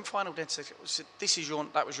when Final Destination,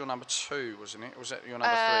 that was your number 2, wasn't it? Or was that your number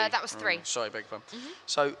 3? That was 3. Sorry, beg your pardon.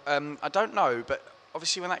 So I don't know, but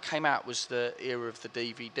obviously when that came out was the era of the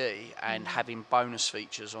DVD and having bonus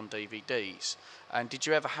features on DVDs. And did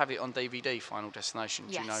you ever have it on DVD, Final Destination?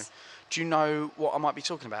 Yes. Do you know what I might be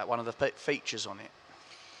talking about? One of the features on it?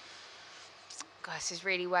 God, this is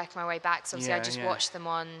really working my way back. So obviously I just watched them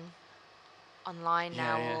online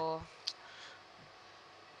now. Or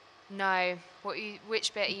no,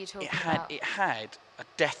 which bit are you talking about? It had a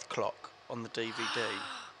death clock on the DVD.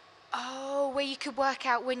 Oh, where you could work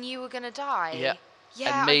out when you were going to die. Yeah.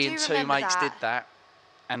 Yeah, and me I do and 2 remember mates that. did that,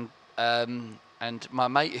 and my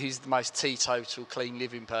mate, who's the most teetotal, clean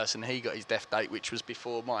living person, he got his death date, which was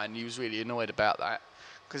before mine. He was really annoyed about that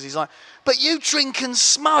because he's like, "But you drink and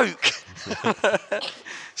smoke,"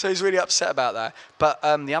 so he's really upset about that. But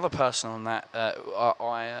the other person on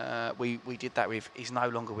that, we did that with, is no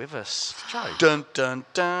longer with us. Dun dun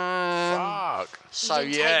dun. Fuck. So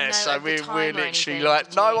You didn't take note so of the we're time or literally anything, like,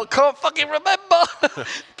 did no, you? I can't fucking remember.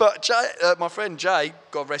 But Jay, my friend Jay,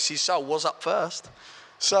 God rest his soul, was up first.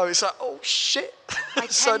 So it's like, oh shit. I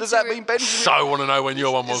So tend does to that mean Ben's? So want to know when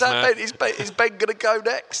your one was Is that now. Ben? Is Ben going to go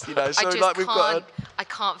next? You know, so I just like we've can't. got. I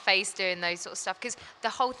can't face doing those sort of stuff because the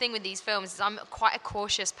whole thing with these films is I'm quite a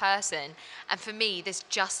cautious person, and for me, this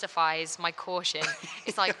justifies my caution.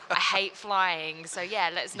 It's like I hate flying, so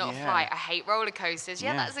yeah, let's not Yeah. fly. I hate roller coasters.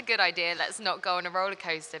 Yeah, Yeah. that's a good idea. Let's not go on a roller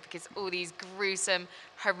coaster because all these gruesome,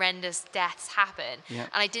 horrendous deaths happen. Yeah. And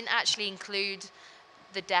I didn't actually include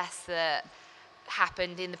the deaths that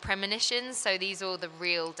happened in the premonitions. So these are all the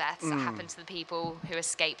real deaths that happened to the people who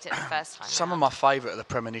escaped it the first time. Some of round. my favourite are the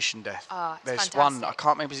premonition death. Oh, it's There's one, I fantastic.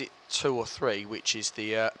 can't remember, is it 2 or 3, which is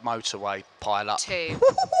the motorway pile-up. 2.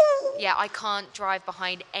 Yeah, I can't drive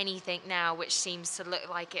behind anything now which seems to look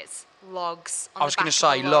like it's logs on I was the gonna back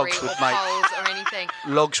say of a lorry logs or would make- poles or anything.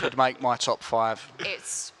 Logs would make my top 5.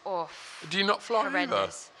 It's Do you not fly either?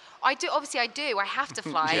 horrendous. I do. Obviously, I do. I have to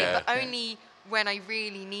fly, Yeah. but only when I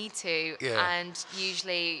really need to. Yeah. And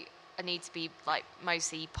usually, I need to be like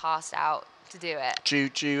mostly passed out to do it. Do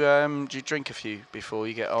you drink a few before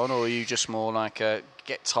you get on, or are you just more like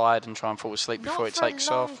get tired and try and fall asleep before it takes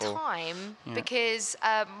Not off? for a long Or? time, Yeah. because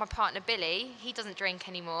my partner Billy, he doesn't drink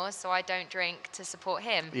anymore, so I don't drink to support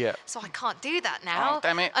him. Yeah. So I can't do that now. Oh,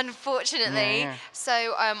 damn it. Unfortunately. Yeah, yeah.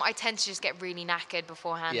 So I tend to just get really knackered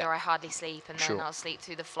beforehand, Yeah. or I hardly sleep, and then Sure. I'll sleep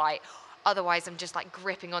through the flight. Otherwise, I'm just like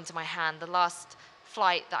gripping onto my hand. The last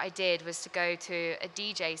flight that I did was to go to a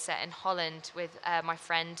DJ set in Holland with my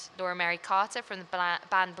friend Laura Mary Carter from the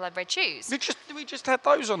band Blood Red Shoes. We just had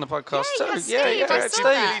those on the podcast Yeah, too. you had Steve, I had saw Steve.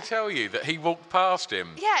 that. Did he tell you that he walked past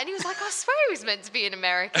him? Yeah, and he was like, I swear he was meant to be in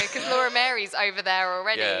America because Laura Mary's over there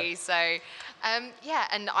already. Yeah. So, yeah,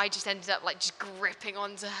 and I just ended up like just gripping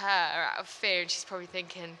onto her out of fear. And she's probably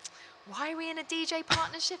thinking, why are we in a DJ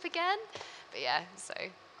partnership again? But yeah, so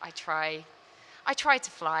I try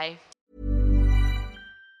to fly.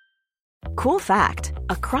 Cool fact,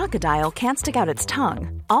 a crocodile can't stick out its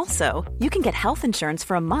tongue. Also, you can get health insurance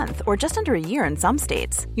for a month or just under a year in some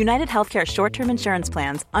states. United Healthcare short-term insurance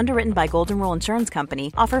plans, underwritten by Golden Rule Insurance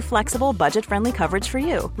Company, offer flexible, budget-friendly coverage for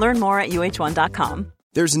you. Learn more at uh1.com.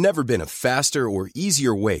 There's never been a faster or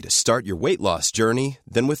easier way to start your weight loss journey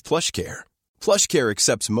than with PlushCare. PlushCare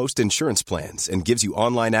accepts most insurance plans and gives you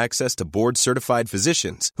online access to board-certified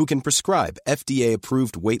physicians who can prescribe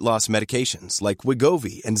FDA-approved weight loss medications like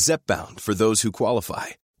Wegovy and Zepbound for those who qualify.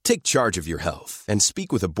 Take charge of your health and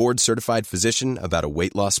speak with a board-certified physician about a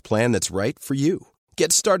weight loss plan that's right for you.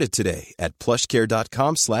 Get started today at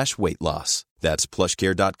plushcare.com/weight loss. That's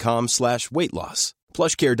plushcare.com/weight loss.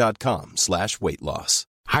 plushcare.com/weight loss.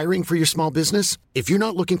 Hiring for your small business? If you're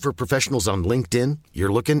not looking for professionals on LinkedIn,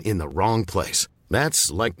 you're looking in the wrong place. That's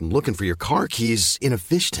like looking for your car keys in a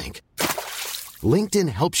fish tank. LinkedIn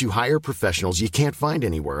helps you hire professionals you can't find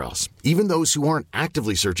anywhere else, even those who aren't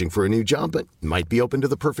actively searching for a new job but might be open to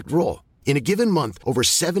the perfect role. In a given month, over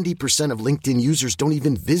 70% of LinkedIn users don't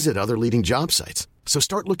even visit other leading job sites. So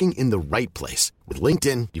start looking in the right place. With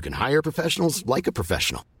LinkedIn, you can hire professionals like a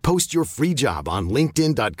professional. Post your free job on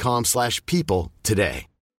linkedin.com/people today.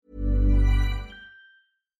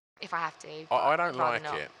 If I have to. I don't rather like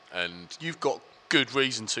not. it, and You've got good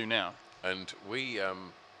reason to now. we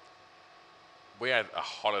had a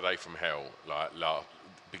holiday from hell like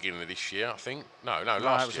beginning of this year, I think. No, No,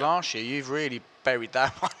 last it was year. last year. You've really buried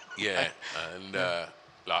that one. Yeah, and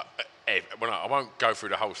I won't go through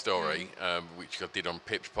the whole story, which I did on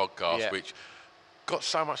Pip's podcast, Yeah. which got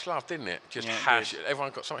so much love, didn't it? Just Yeah, it how did.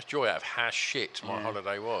 everyone got so much joy out of how shit my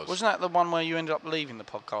holiday was. Wasn't that the one where you ended up leaving the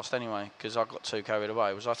podcast anyway? Because I got too carried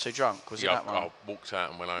away. Was I too drunk? Was it Yeah, that one? I walked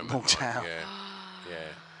out and went home. that Walked night, out. Yeah,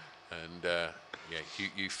 and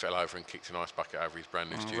you fell over and kicked an ice bucket over his brand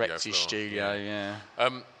new studio Wrecked his floor. studio, yeah.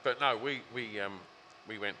 But no,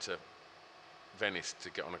 we went to Venice to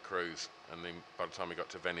get on a cruise, and then by the time we got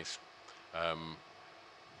to Venice,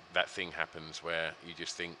 that thing happens where you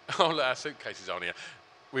just think, oh, look, our suitcases on here.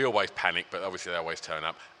 We always panic, but obviously they always turn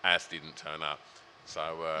up. Ours didn't turn up.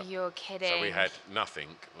 So You're kidding. So we had nothing.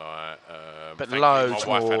 Like, But thankfully loads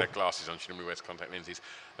my wife more. had her glasses on. She normally wears contact lenses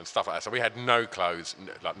and stuff like that. So we had no clothes,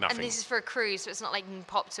 like nothing. And this is for a cruise, so it's not like you can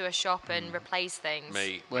pop to a shop and replace things.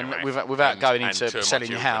 Me, When- Raf, without and- going and into two of my selling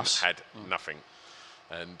your children house. had nothing,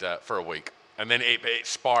 and for a week, and then it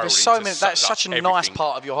spiraled. There's so into many. That's like such a nice everything.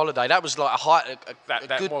 part of your holiday. That was like a That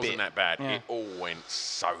good wasn't bit. that bad. Yeah. It all went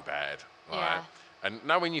so bad. Like, Yeah. And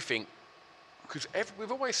now when you think, because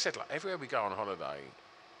we've always said like everywhere we go on holiday,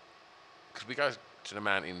 because we go to the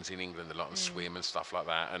mountains in England a lot and swim and stuff like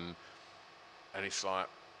that, and it's like,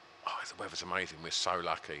 oh, the weather's amazing. We're so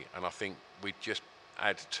lucky, and I think we just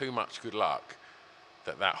had too much good luck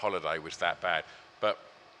that holiday was that bad. But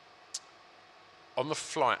on the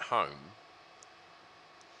flight home,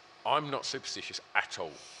 I'm not superstitious at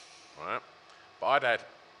all, right? But I'd had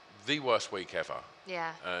the worst week ever.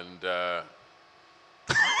 Yeah. And I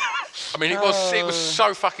mean, it was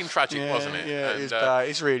so fucking tragic, wasn't it? Yeah, and, it's bad.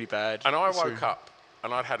 It's really bad. And I woke up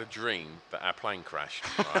and I'd had a dream that our plane crashed,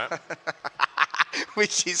 right?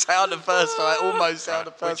 Which is how the first fight, almost how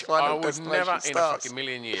the first fight. I would never in a fucking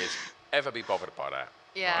million years ever be bothered by that.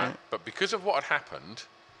 Yeah. Right? But because of what had happened,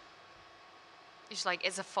 It's like,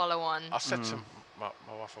 it's a follow-on. I said to my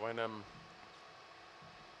wife, I went,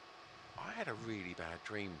 I had a really bad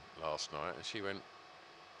dream last night. And she went,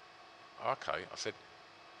 okay. I said,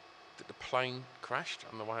 did the plane crashed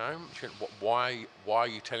on the way home? She went, why are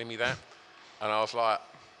you telling me that? And I was like,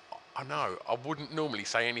 I know, I wouldn't normally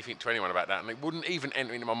say anything to anyone about that, and it wouldn't even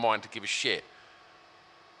enter into my mind to give a shit.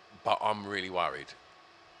 But I'm really worried.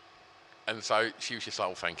 And so she was just like,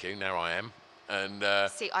 well, thank you, now I am. And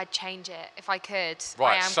See, I'd change it if I could.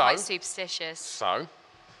 Right, I am quite superstitious. So, we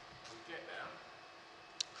get down.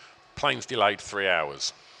 Plane's delayed 3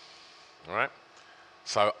 hours. All right?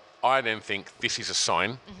 So I then think this is a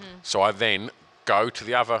sign. So I then go to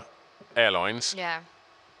the other airlines. Yeah.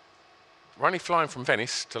 We're only flying from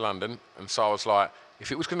Venice to London, and so I was like,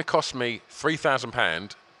 if it was going to cost me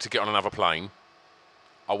 £3,000 to get on another plane,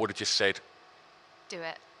 I would have just said, Do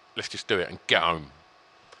it. let's just do it and get home,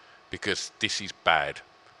 because this is bad.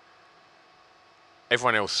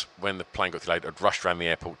 Everyone else, when the plane got delayed, had rushed around the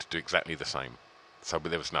airport to do exactly the same. So but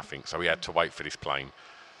there was nothing, so we had to wait for this plane.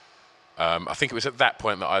 I think it was at that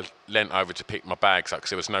point that I leant over to pick my bags up, because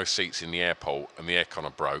there was no seats in the airport, and the aircon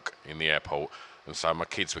had broke in the airport. And so my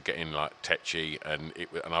kids were getting like tetchy, and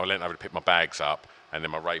I leant over to pick my bags up, and then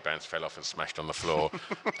my Ray-Bans fell off and smashed on the floor.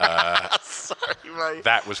 Sorry, mate.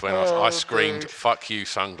 That was when I screamed, "Fuck you,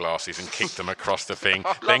 sunglasses," and kicked them across the thing.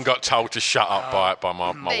 Then got told to shut up by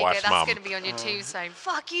my wife's That's mum. going to be on your tombstone.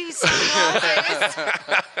 Fuck you, sunglasses.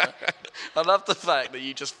 I love the fact that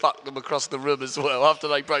you just fucked them across the room as well. After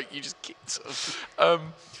they broke, you just kicked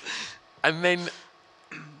them. And then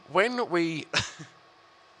when we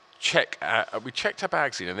checked our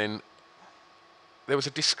bags in, and then there was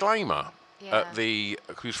a disclaimer at we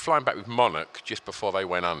was flying back with Monarch just before they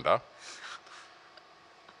went under,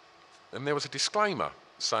 and there was a disclaimer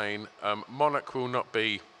saying Monarch will not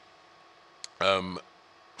be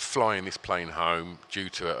flying this plane home due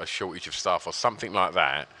to a shortage of staff or something like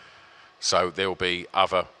that. So there will be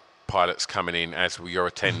other pilots coming in as your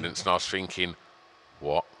attendants. And I was thinking,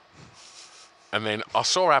 what? And then I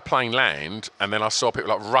saw our plane land, and then I saw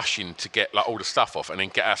people like rushing to get like all the stuff off and then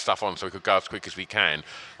get our stuff on so we could go as quick as we can.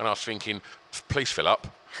 And I was thinking, please fill up.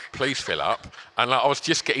 And like, I was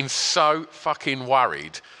just getting so fucking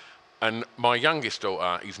worried. And my youngest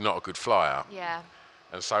daughter is not a good flyer. Yeah.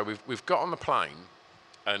 And so we've got on the plane,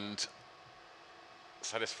 and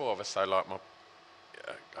so there's four of us. So like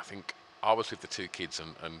I think I was with the two kids,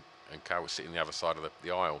 and Carol was sitting the other side of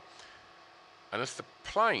the aisle. And as the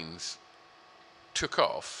planes took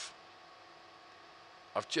off,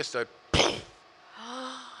 I've just heard and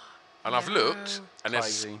I've looked, and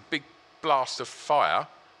there's a big blast of fire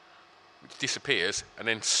which disappears, and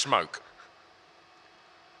then smoke.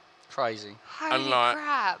 Crazy. Holy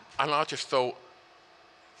crap. And I just thought,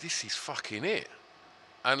 this is fucking it.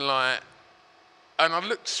 And I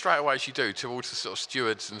looked straight away, as you do, towards the sort of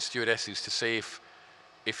stewards and stewardesses to see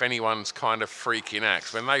if anyone's kind of freaking out.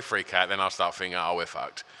 'Cause when they freak out, then I start thinking, oh, we're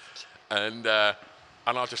fucked. And I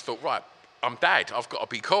just thought, right, I'm Dad. I've got to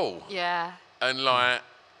be cool. Yeah. And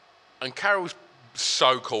Carol's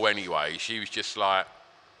so cool anyway. She was just like,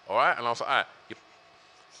 all right. And I was like, ah.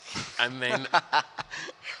 And then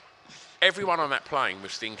everyone on that plane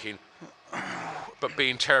was thinking, but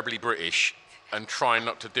being terribly British and trying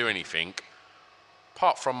not to do anything,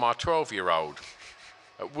 apart from my 12-year-old.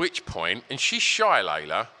 At which point, and she's shy,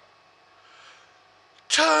 Layla,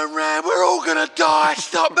 turn round, we're all going to die,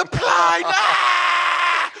 stop the plane.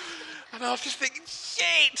 Ah! And I was just thinking,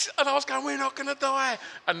 shit. And I was going, we're not going to die.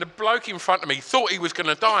 And the bloke in front of me thought he was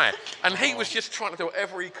going to die. And he was just trying to do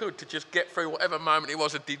whatever he could to just get through whatever moment it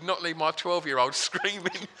was, and did not leave my 12-year-old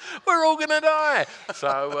screaming, we're all going to die.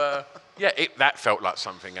 So, that felt like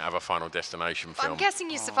something out of a Final Destination film. I'm guessing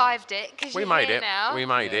you survived it, because you're here now. We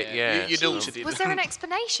made it, yeah. Your daughter did. Was there an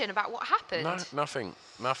explanation about what happened? No,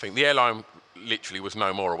 nothing. The airline literally was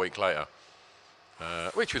no more a week later,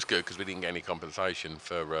 which was good because we didn't get any compensation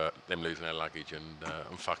for them losing their luggage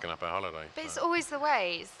and fucking up our holiday. But it's always the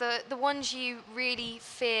way. It's the ones you really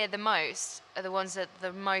fear the most are the ones that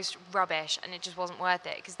are the most rubbish, and it just wasn't worth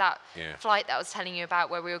it. Because that flight that I was telling you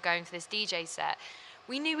about, where we were going for this DJ set,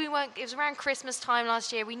 We knew we weren't, it was around Christmas time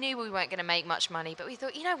last year, we knew we weren't going to make much money, but we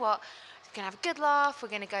thought, you know what, we're going to have a good laugh, we're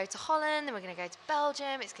going to go to Holland, then we're going to go to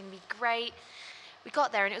Belgium, it's going to be great. We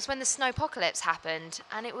got there and it was when the snowpocalypse happened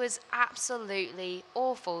and it was absolutely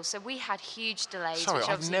awful. So we had huge delays. Sorry,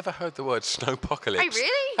 I've never heard the word snowpocalypse. Oh,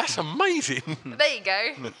 really? That's amazing. There you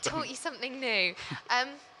go. Taught you something new.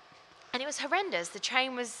 And it was horrendous.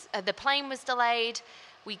 The plane was delayed.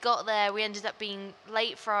 We got there. We ended up being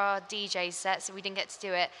late for our DJ set, so we didn't get to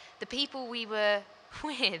do it. The people we were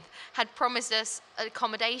with had promised us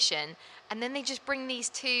accommodation, and then they just bring these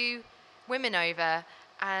two women over.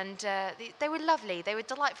 And they were lovely. They were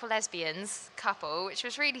delightful lesbians couple, which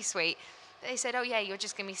was really sweet. They said, oh, yeah, you're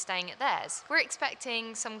just going to be staying at theirs. We're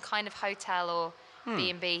expecting some kind of hotel or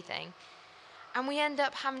B&B thing. And we end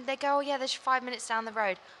up having, they go, oh, yeah, there's 5 minutes down the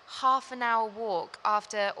road. Half an hour walk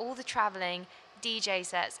after all the travelling, DJ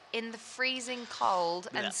sets, in the freezing cold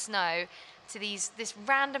and snow to this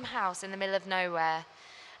random house in the middle of nowhere.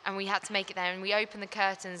 And we had to make it there. And we opened the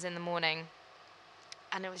curtains in the morning.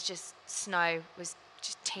 And it was just snow was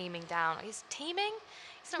just teeming down. Is teeming?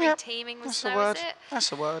 It's not really teeming with snow, is it? That's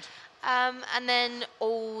the word. And then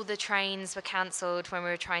all the trains were cancelled when we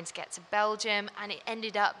were trying to get to Belgium, and it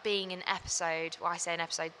ended up being an episode. Well, I say an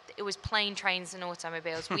episode. It was plane, trains, and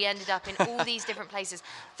automobiles. We ended up in all these different places.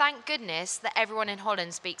 Thank goodness that everyone in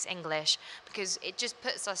Holland speaks English, because it just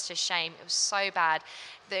puts us to shame. It was so bad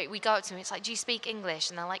that we go up to them. It's like, do you speak English?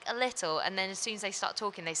 And they're like, a little. And then as soon as they start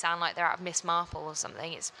talking, they sound like they're out of Miss Marple or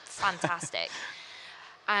something. It's fantastic.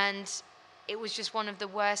 And it was just one of the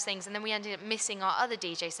worst things. And then we ended up missing our other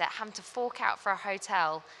DJ set, having to fork out for a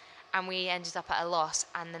hotel, and we ended up at a loss.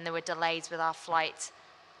 And then there were delays with our flight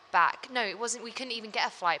back. No, it wasn't. We couldn't even get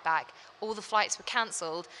a flight back. All the flights were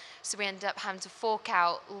cancelled. So we ended up having to fork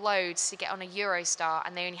out loads to get on a Eurostar,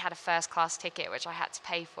 and they only had a first-class ticket, which I had to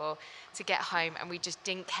pay for to get home. And we just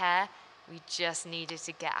didn't care. We just needed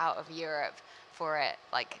to get out of Europe for it.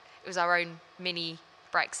 Like, it was our own mini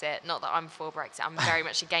Brexit. Not that I'm for Brexit, I'm very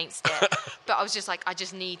much against it. But I was just like, I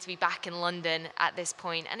just need to be back in London at this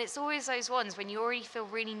point. And it's always those ones when you already feel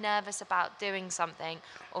really nervous about doing something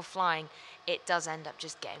or flying, it does end up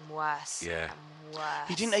just getting worse and worse.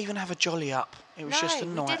 You didn't even have a jolly up. It was just a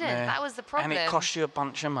nightmare. We didn't. That was the problem. And it cost you a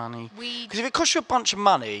bunch of money. Because if it cost you a bunch of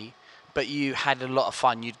money, but you had a lot of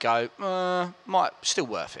fun, you'd go, still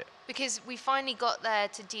worth it. Because we finally got there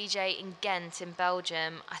to DJ in Ghent in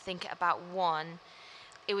Belgium, I think at about 1.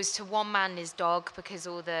 It was to one man and his dog because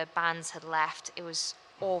all the bands had left. It was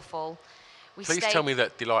awful. Please tell me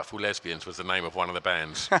that Delightful Lesbians was the name of one of the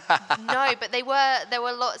bands. No, but there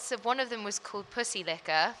were lots of, one of them was called Pussy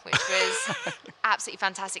Liquor, which was absolutely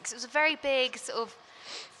fantastic. So it was a very big sort of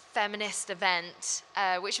feminist event,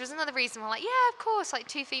 which was another reason we're like, yeah, of course, like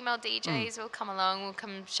 2 female DJs will come along, will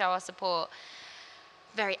come show our support.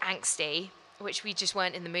 Very angsty, which we just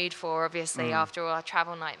weren't in the mood for, obviously, after all our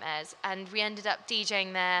travel nightmares. And we ended up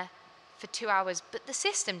DJing there for 2 hours, but the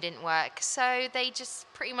system didn't work. So they just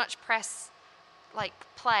pretty much press like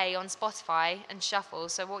play on Spotify and shuffle.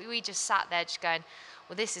 So we just sat there just going,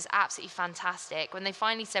 well, this is absolutely fantastic. When they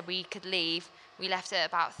finally said we could leave, we left at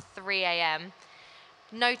about 3 a.m.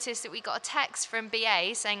 Noticed that we got a text from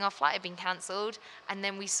BA saying our flight had been cancelled, and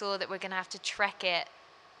then we saw that we're going to have to trek it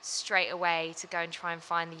straight away to go and try and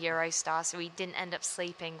find the Eurostar. So we didn't end up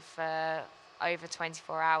sleeping for over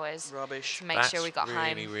 24 hours. Rubbish. To make sure we got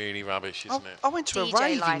home. Really, really rubbish, isn't it? I went to DJ a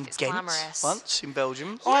rave life, in it's Ghent glamorous. once in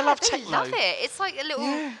Belgium. Yeah, I love they techno. love it. It's like a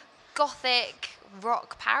little gothic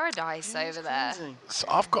rock paradise over there. So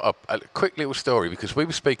I've got a quick little story, because we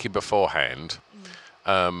were speaking beforehand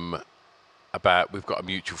about, we've got a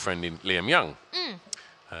mutual friend in Liam Young.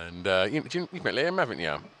 And you've met Liam, haven't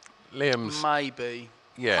you? Liam's... Maybe.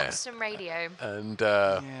 Yeah. Hoxton Radio. And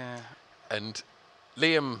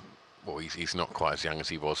Liam, well, he's not quite as young as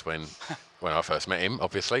he was when I first met him,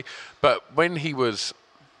 obviously. But when he was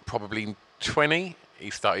probably 20, he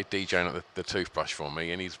started DJing at the Toothbrush for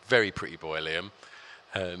me, and he's a very pretty boy, Liam.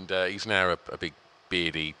 And he's now a big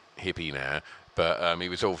beardy hippie now, but he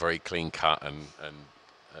was all very clean cut, and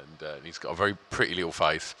he's got a very pretty little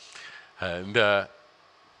face. And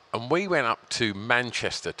we went up to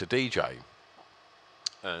Manchester to DJ.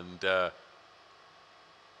 And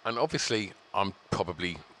obviously I'm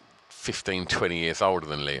probably 15, 20 years older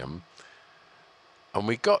than Liam. And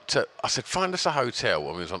we got to, I said, find us a hotel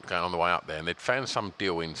when we was going on the way up there. And they'd found some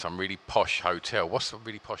deal in some really posh hotel. What's the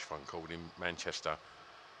really posh one called in Manchester?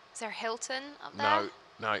 Is there Hilton up there?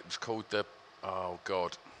 No, it was called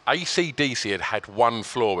AC/DC had 1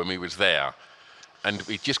 floor when we was there. And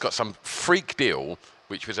we just got some freak deal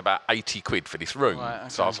which was about 80 quid for this room. Right, okay.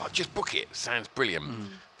 So I was like, just book it. Sounds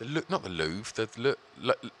brilliant. Not the Louvre, the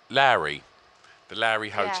Lowry. The Lowry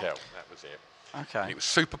Hotel. That was it. Okay. And it was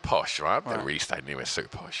super posh, right? They really stayed anywhere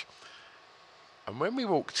super posh. And when we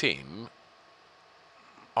walked in,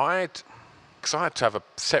 because I had to have a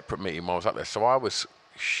separate meeting while I was up there, so I was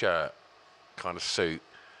shirt, kind of suit,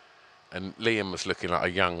 and Liam was looking like a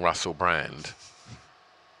young Russell Brand.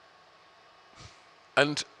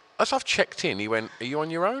 And as I've checked in, he went, "Are you on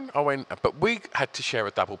your own?" I went, but we had to share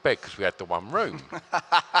a double bed because we had the one room.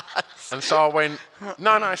 And so I went,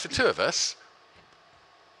 no, it's the two of us.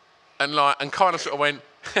 And kind of sort of went,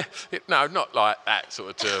 no, not like that sort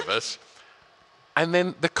of two of us. And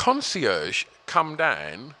then the concierge come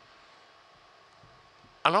down,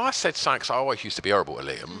 and I said something, because I always used to be horrible to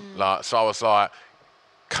Liam. So I was like,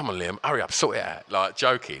 "Come on, Liam, hurry up, sort it out,"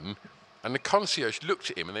 joking. And the concierge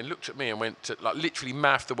looked at him and then looked at me and went to, literally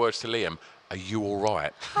mouthed the words to Liam, "Are you all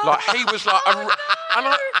right?" He was like, and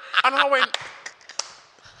I went,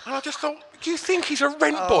 and I just thought, you think he's a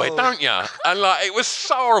rent boy, don't you? And it was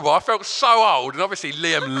so horrible. I felt so old. And obviously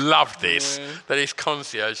Liam loved this, that his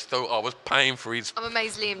concierge thought I was paying for his I'm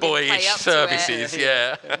amazed Liam didn't boyish play up services. to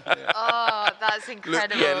it. Oh, that's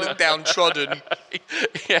incredible. Look downtrodden.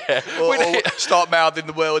 Yeah. Or start mouthing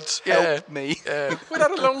the words, "Help me." Yeah. We'd had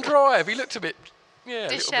a long drive. He looked a bit,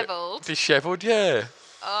 Dishevelled. Dishevelled, yeah.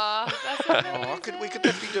 Oh, that's amazing. We could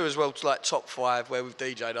definitely do as well to top 5 where we've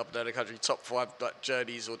DJ'd up and down the country, top 5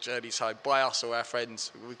 journeys or journeys home by us or our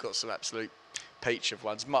friends. We've got some absolute peach of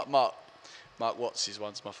ones. Mark Watts'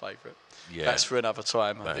 one's my favourite. Yeah. That's for another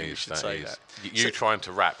time. I think That we should is. say that. You trying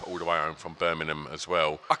to rap all the way home from Birmingham as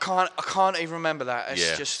well. I can't even remember that.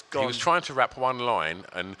 It's just gone. He was trying to rap one line,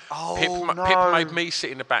 and Pip no. made me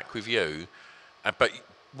sit in the back with you, but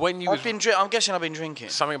when you I'm guessing I've been drinking.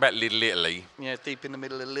 something about Little Italy. Yeah, deep in the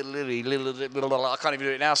middle of Little Italy. I can't even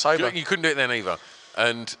do it now sober. You couldn't do it then either.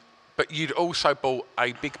 But you'd also bought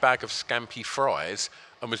a big bag of Scampi fries,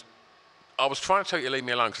 and I was trying to tell you to leave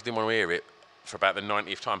me alone because I didn't want to hear it for about the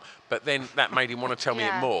 90th time. But then that made him want to tell me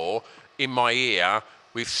it more in my ear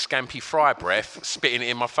with Scampi fry breath, spitting it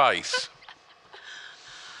in my face.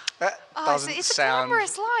 It's a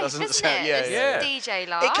glamorous life, isn't it? Yeah. DJ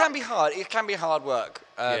life. It can be hard. It can be hard work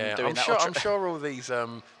doing that. I'm sure all these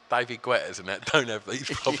David Guettas and that don't have these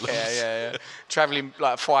problems. Yeah. Travelling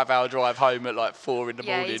 5-hour drive home at 4 in the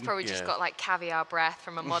morning. Yeah, he's probably just got caviar breath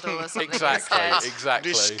from a model or something.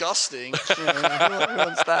 Exactly. Disgusting. Who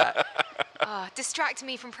wants that? Oh, distracting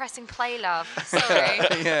me from pressing play, love. Sorry.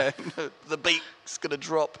 Yeah, the beat's going to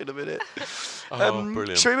drop in a minute.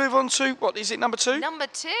 Brilliant. Shall we move on to, what, is it number 2? Number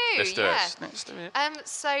 2, Let's do it. Let's do it.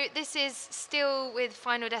 So this is still with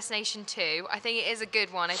Final Destination 2. I think it is a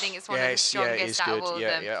good one. I think it's one of the strongest out of all of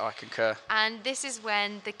them. Yeah, I concur. And this is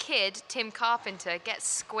when the kid, Tim Carpenter,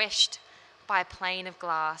 gets squished by a plane of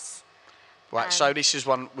glass. Right, so this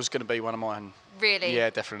was going to be one of mine. Really? Yeah,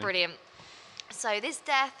 definitely. Brilliant. So this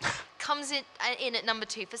death comes in at number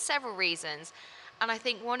 2 for several reasons. And I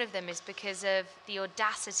think one of them is because of the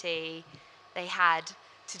audacity they had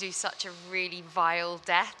to do such a really vile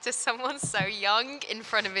death to someone so young in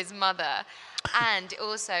front of his mother. And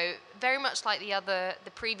also, very much like the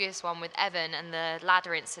previous one with Evan and the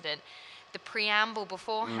ladder incident, the preamble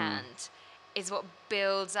beforehand is what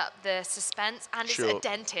builds up the suspense. And it's a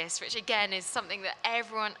dentist, which again is something that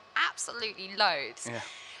everyone absolutely loathes. Yeah.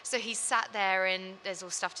 So he's sat there, and there's all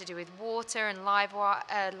stuff to do with water and live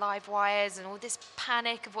wires and all this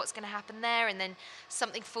panic of what's going to happen there. And then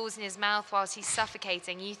something falls in his mouth whilst he's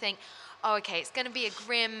suffocating. You think, oh, okay, it's going to be a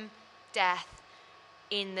grim death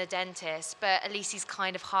in the dentist, but at least he's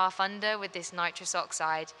kind of half under with this nitrous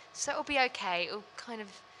oxide. So it'll be okay.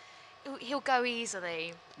 He'll go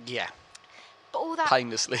easily. Yeah. But all that...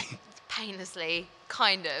 Painlessly,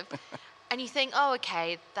 kind of. And you think, oh,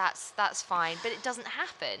 okay, that's fine. But it doesn't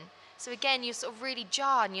happen. So again, you're sort of really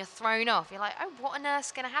jarred and you're thrown off. You're like, oh, what on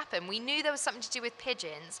earth's going to happen? We knew there was something to do with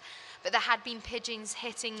pigeons, but there had been pigeons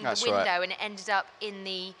hitting the window and it ended up in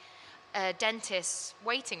the dentist's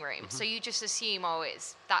waiting room. So you just assume,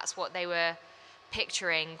 that's what they were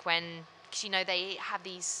picturing because, they have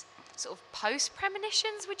these sort of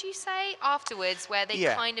post-premonitions, would you say, afterwards, where they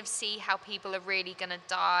kind of see how people are really going to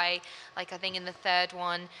die. Like I think in the third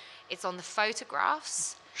one, it's on the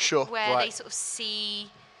photographs. Sure. Where they sort of see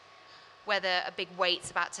whether a big weight's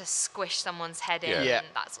about to squish someone's head in and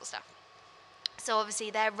that sort of stuff. So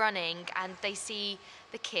obviously they're running and they see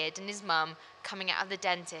the kid and his mum coming out of the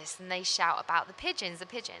dentist and they shout about the pigeons.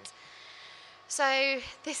 So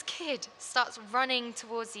this kid starts running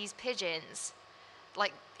towards these pigeons,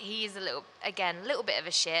 he is a little bit of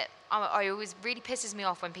a shit. I always really pisses me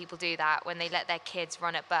off when people do that, when they let their kids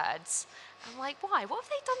run at birds. I'm like, why? What have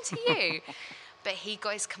they done to you? But he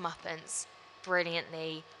got his comeuppance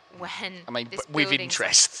brilliantly when with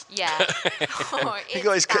interest. Yeah.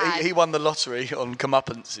 He won the lottery on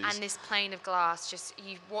comeuppances. And this plane of glass,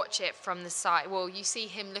 you watch it from the side. Well, you see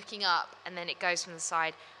him looking up, and then it goes from the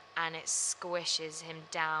side, and it squishes him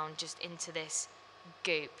down just into this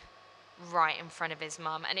goop right in front of his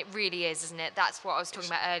mum. And it really is, isn't it? That's what I was talking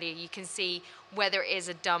about earlier. You can see whether it is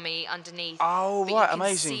a dummy underneath. Oh, but right, you can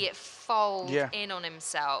amazing. see it fold in on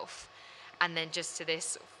himself, and then just to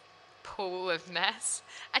this pool of mess.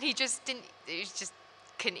 And he just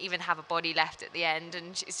couldn't even have a body left at the end,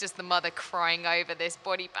 and it's just the mother crying over this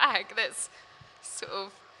body bag that's sort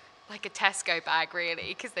of like a Tesco bag, really,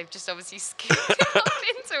 because they've just obviously scooped it up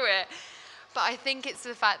into it. But I think it's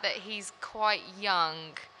the fact that he's quite young,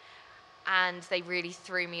 and they really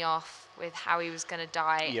threw me off with how he was going to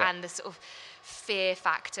die, and the sort of fear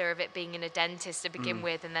factor of it being in a dentist to begin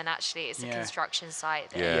with, and then actually it's a construction site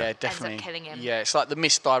that definitely ends up killing him. Yeah, it's like the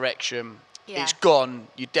misdirection. Yeah. It's gone.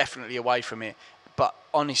 You're definitely away from it. But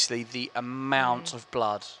honestly, the amount of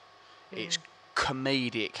blood, it's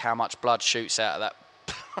comedic how much blood shoots out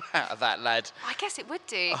of that lad. I guess it would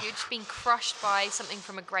do if you'd just been crushed by something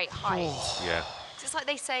from a great height. Yeah. It's like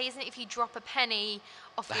they say, isn't it, if you drop a penny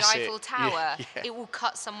off the That's Eiffel it. Tower, Yeah. it will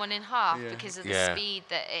cut someone in half because of the speed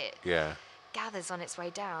that it gathers on its way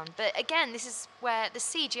down. But again, this is where the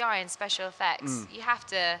CGI and special effects, you have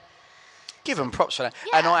to give them props for that.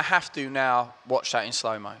 Yeah. And I have to now watch that in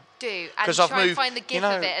slow-mo. do. And try and find the gif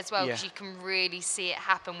of it as well, because you can really see it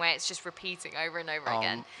happen where it's just repeating over and over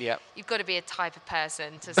again. Yeah. You've got to be a type of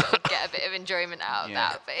person to sort of get a bit of enjoyment out of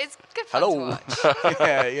that. But it's good fun Hello. to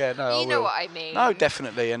watch. No, you know what I mean. No,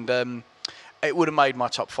 definitely. And it would have made my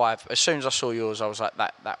top 5. As soon as I saw yours, I was like,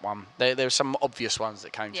 that one. There were some obvious ones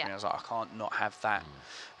that came to me. I was like, I can't not have that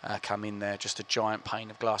come in there. Just a giant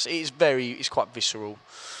pane of glass. It's quite visceral.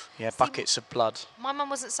 Yeah, buckets of blood. My mum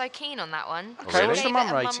wasn't so keen on that one. Okay, what's the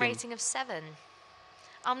mum rating? rating? Mum rating of 7.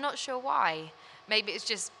 I'm not sure why. Maybe it's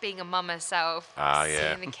just being a mum herself,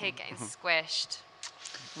 seeing the kid getting squished.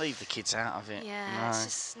 Leave the kids out of it. Yeah, it's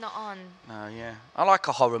just not on. No, yeah. I like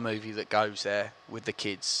a horror movie that goes there with the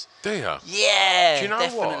kids. Do you? Yeah, Do you know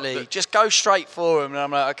definitely. what? Just go straight for them, and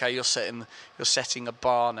I'm like, okay, you're setting a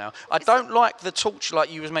bar now. I don't like the torture,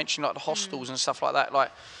 like you was mentioning, like the hostels and stuff like that.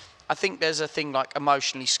 Like, I think there's a thing like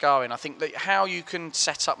emotionally scarring. I think that how you can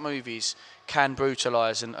set up movies can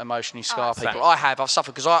brutalise and emotionally scar people. I've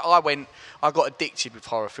suffered because I got addicted with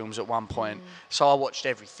horror films at one point. So I watched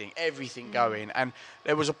everything going. And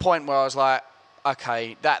there was a point where I was like,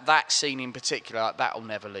 okay, that scene in particular, that'll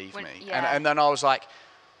never leave me. Yeah. And then I was like,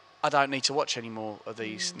 I don't need to watch any more of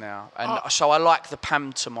these now. And so I like the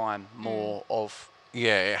pantomime more of...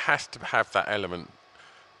 Yeah, it has to have that element.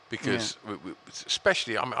 Because,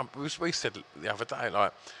 especially, we said the other day,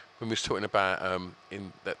 like when we was talking about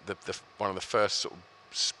in the one of the first sort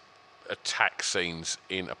of attack scenes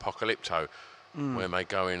in Apocalypto, when they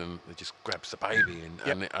go in and they just grabs the baby,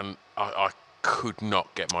 and I could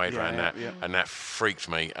not get my head around that, and that freaked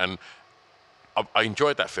me. And I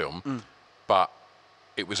enjoyed that film, but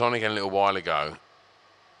it was on again a little while ago,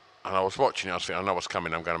 and I was watching it. I was thinking, I know what's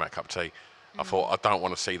coming. I'm going to make a cup of tea. I thought, I don't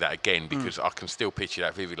want to see that again because I can still picture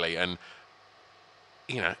that vividly. And,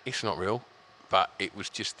 it's not real, but it was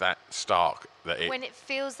just that stark that it... When it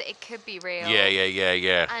feels that it could be real.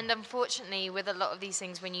 Yeah. And unfortunately, with a lot of these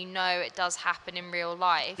things, when you know it does happen in real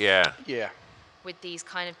life... Yeah. With these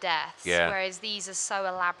kind of deaths. Yeah. Whereas these are so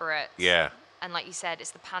elaborate. Yeah. And like you said,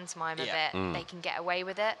 it's the pantomime of it. They can get away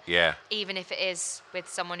with it. Yeah. Even if it is with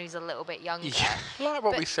someone who's a little bit younger. Yeah. Like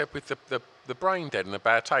what we said with the brain dead and the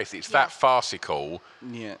bad taste. It's that farcical.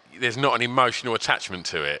 Yeah. There's not an emotional attachment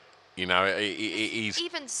to it. He's...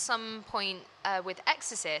 Even some point with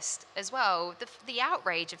Exorcist as well, the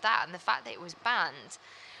outrage of that and the fact that it was banned,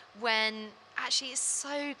 when actually it's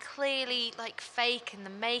so clearly like fake and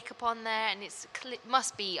the makeup on there, and it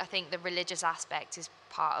must be, I think, the religious aspect is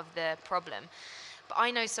part of the problem. But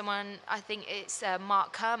I know someone, I think it's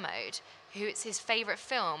Mark Kermode, who it's his favourite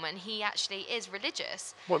film, and he actually is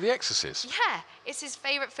religious. What, The Exorcist? Yeah, it's his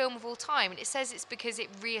favourite film of all time, and it says it's because it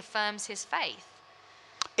reaffirms his faith.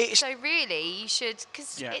 So really, you should,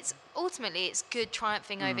 because it's ultimately it's good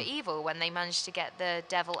triumphing over evil when they managed to get the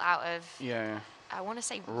devil out of. Yeah. I want to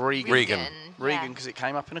say Regan, because it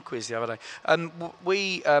came up in a quiz the other day.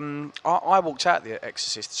 I walked out The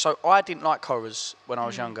Exorcist, so I didn't like horrors when I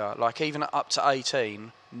was younger. Like even up to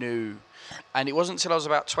 18, no. And it wasn't until I was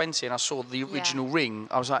about 20 and I saw the original Ring.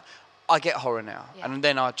 I was like, I get horror now, and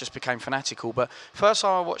then I just became fanatical. But first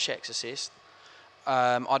time I watched The Exorcist,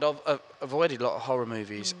 I'd avoided a lot of horror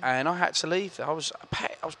movies, and I had to leave. I was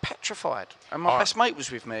petrified, and my best mate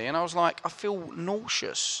was with me, and I was like, I feel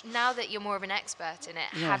nauseous. Now that you're more of an expert in it,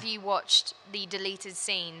 have you watched the deleted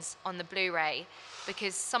scenes on the Blu-ray?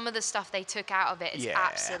 Because some of the stuff they took out of it is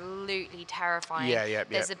absolutely terrifying.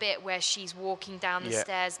 There's a bit where she's walking down the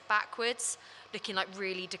stairs backwards, looking like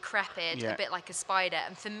really decrepit, a bit like a spider.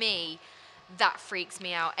 And for me, that freaks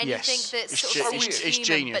me out. Anything that's sort of human,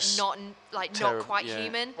 genius. but not quite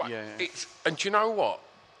human. And do you know what?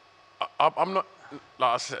 I'm not.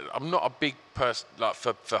 Like I said, I'm not a big person. Like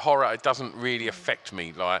for horror, it doesn't really affect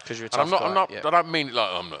me. Like, because you're a tough guy. I don't mean it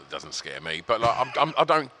like it doesn't scare me, but like I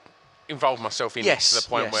don't involve myself in it to the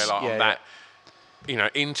point where like I'm that,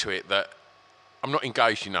 into it that I'm not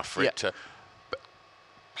engaged enough for it to. But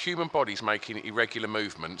human bodies making irregular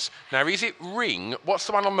movements. Now, is it Ring? What's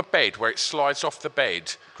the one on the bed where it slides off the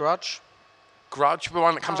bed? Grudge, the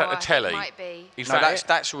one that comes out the telly. It might be.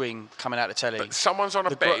 That's Ring coming out the telly. But someone's on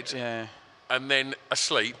a bed. And then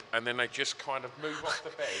asleep, and then they just kind of move off the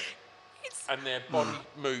bed, and their body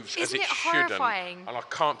moves as it shouldn't. Horrifying? And I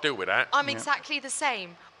can't deal with that. I'm exactly the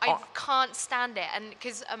same. I can't stand it, and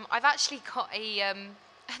because I've actually got a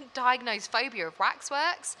diagnosed phobia of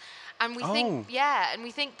waxworks, and we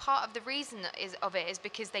think part of the reason is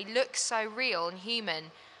because they look so real and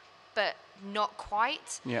human, but not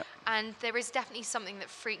quite. Yeah. And there is definitely something that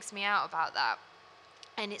freaks me out about that,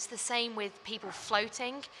 and it's the same with people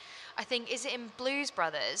floating. I think, is it in Blues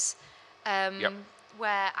Brothers,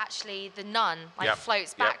 where actually the nun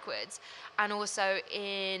floats backwards, and also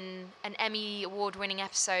in an Emmy award-winning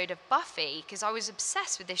episode of Buffy, because I was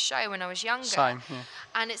obsessed with this show when I was younger. Same,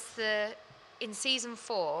 and it's in season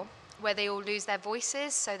 4 where they all lose their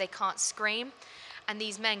voices, so they can't scream, and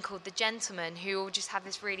these men called the Gentlemen, who all just have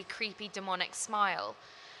this really creepy demonic smile,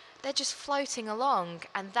 they're just floating along,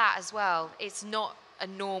 and that as well, it's not a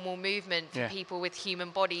normal movement for people with human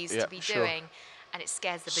bodies to be doing, and it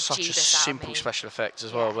scares the bejeebus out of me. Such a simple special effects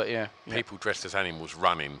as well, but people dressed as animals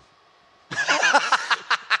running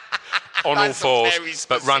on all fours,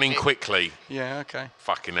 but running quickly. Yeah, okay.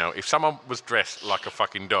 Fucking hell! If someone was dressed like a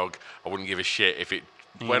fucking dog, I wouldn't give a shit. If it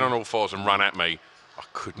went on all fours and ran at me, I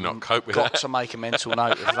could not cope with that. Got to make a mental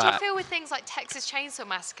note of that. How do you feel with things like Texas Chainsaw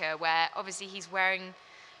Massacre, where obviously he's wearing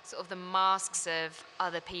sort of the masks of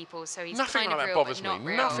other people, so he's nothing kind like of that real, bothers but not me.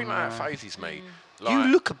 real. Nothing like that phases me. Like,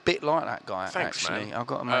 you look a bit like that guy. Thanks, actually. man. I've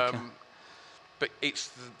got to make but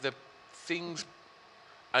it's the things,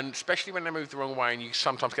 and especially when they move the wrong way, and you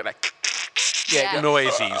sometimes get that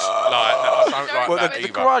noises. The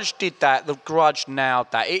Grudge did that. The Grudge nailed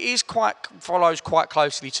that. It follows quite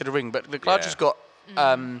closely to the Ring, but the Grudge has got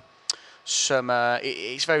some.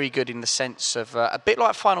 It's very good in the sense of a bit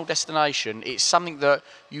like Final Destination. It's something that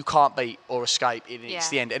you can't beat or escape. It's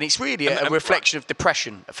the end, and it's really a reflection of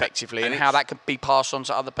depression, effectively, and how that can be passed on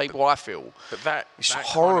to other people. I feel, but it's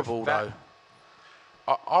horrible though.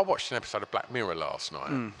 I watched an episode of Black Mirror last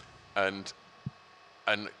night, and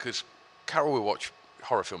because Carol will watch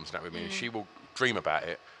horror films now with me, and she will dream about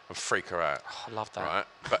it and freak her out. Oh, I love that. Right,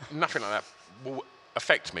 but nothing like that will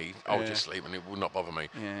affect me. I'll just sleep and it will not bother me.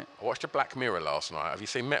 Yeah. I watched a Black Mirror last night. Have you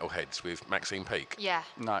seen Metalheads with Maxine Peake? Yeah.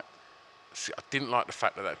 No. See, I didn't like the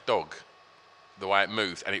fact that dog, the way it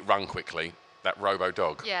moved and it run quickly, that robo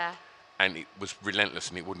dog. Yeah. And it was relentless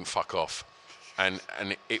and it wouldn't fuck off, and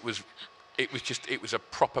it was a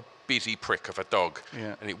proper busy prick of a dog,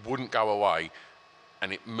 and it wouldn't go away,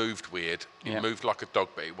 and it moved weird. It moved like a dog,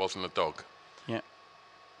 but it wasn't a dog. Yeah.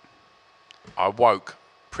 I woke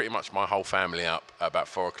pretty much my whole family up at about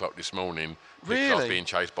 4 o'clock this morning because I was being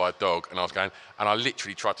chased by a dog, and I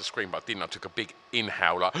literally tried to scream, but I didn't. I took a big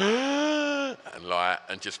inhale,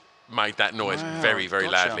 and just made that noise very, very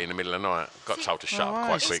loudly in the middle of the night. Got told to shut up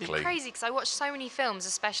quite quickly. It's crazy because I watch so many films,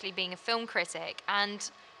 especially being a film critic, and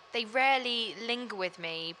they rarely linger with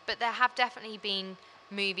me, but there have definitely been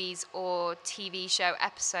movies or TV show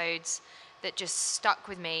episodes that just stuck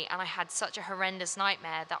with me, and I had such a horrendous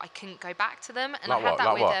nightmare that I couldn't go back to them. And I had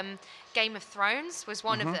that with Game of Thrones was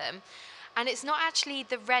one of them. And it's not actually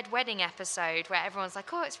the Red Wedding episode where everyone's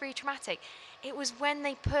like, oh, it's really traumatic. It was when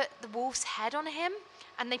they put the wolf's head on him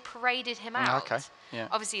and they paraded him out. Okay. Yeah.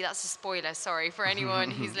 Obviously, that's a spoiler, sorry, for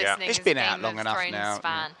anyone who's listening. It's been out long enough now.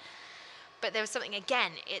 Fan. But there was something,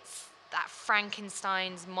 again, it's that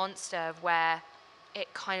Frankenstein's monster where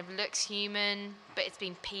it kind of looks human, but it's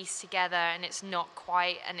been pieced together and it's not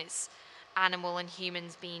quite, and it's animal and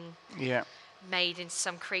humans being made into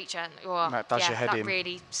some creature. And, oh, That does your head that in.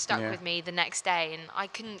 really stuck Yeah. with me the next day, and I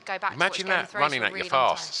couldn't go back Imagine to watch Game that of Thrones running for a at you really long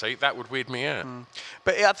fast. time. See, that would weird me out.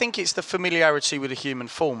 But I think it's the familiarity with the human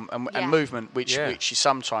form and Yeah. movement, which Yeah. is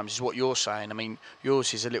sometimes is what you're saying. I mean,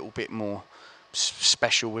 yours is a little bit more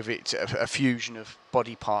special with it, a fusion of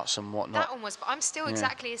body parts and whatnot. That one was, but I'm still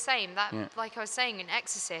exactly the same. That, like I was saying, in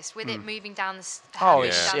Exorcist, with it moving down the Oh,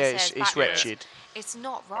 moving down the stairs it's backwards, wretched. It's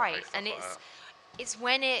not right, stuff and like it's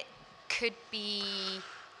when it could be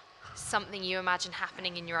something you imagine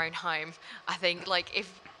happening in your own home. I think, like,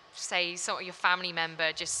 if say your family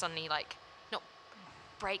member just suddenly like not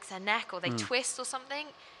breaks their neck or they twist or something.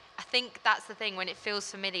 I think that's the thing when it feels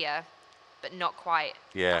familiar, but not quite.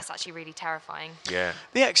 Yeah. That's actually really terrifying. Yeah.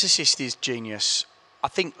 The Exorcist is genius. I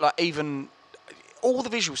think like even all the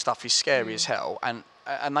visual stuff is scary as hell, and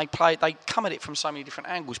they come at it from so many different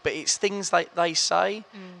angles. But it's things they say,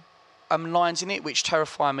 lines in it which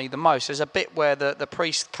terrify me the most. There's a bit where the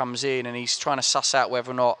priest comes in and he's trying to suss out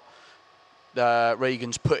whether or not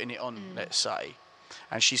Regan's putting it on, let's say,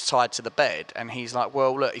 and she's tied to the bed, and he's like,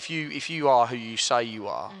 "Well, look, if you are who you say you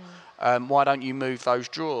are, why don't you move those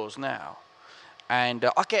drawers now?" And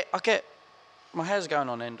I get, my hair's going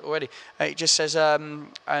on end already. It just says,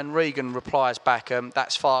 and Regan replies back,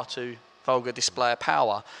 "That's far too vulgar display of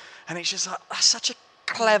power," and it's just like that's such a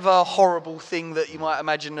clever, horrible thing that you might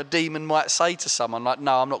imagine a demon might say to someone. Like,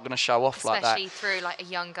 no, I'm not going to show off like that. Especially through like a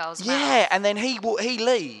young girl's mouth. Yeah, and then he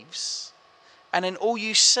leaves, and then all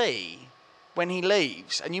you see when he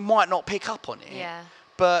leaves, and you might not pick up on it,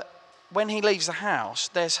 but when he leaves the house,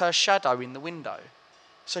 there's her shadow in the window.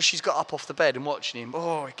 So she's got up off the bed and watching him.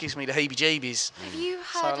 Oh, it gives me the heebie-jeebies. Have you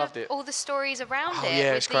So I heard loved of it. all the stories around Oh, it? yeah,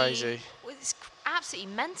 with it's crazy. It's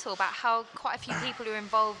absolutely mental about how quite a few people who were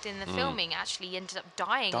involved in the filming actually ended up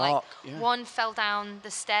dying. Dark, like yeah. one fell down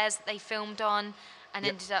the stairs that they filmed on and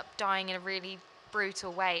ended up dying in a really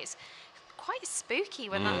brutal way. It's quite spooky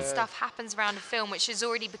when that stuff happens around a film, which has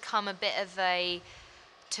already become a bit of a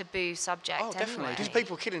taboo subject. Oh, definitely. Anyway. There's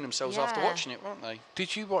people killing themselves after Yeah. watching it, weren't they?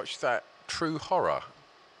 Did you watch that True Horror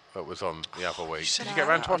that was on the other week? said Did you that. get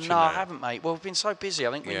around to watching No, that? I haven't, mate. Well, I've been so busy.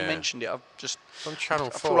 I think when you Yeah. mentioned it, I've just... On Channel I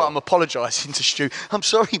 4. feel like I'm apologising to Stu. I'm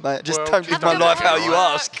sorry, mate. I just Well, don't just live my don't life how worry. you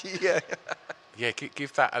ask. Yeah. Yeah,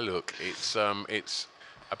 give that a look. It's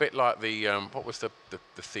a bit like the what was the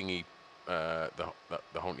thingy, the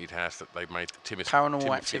haunted house that they made.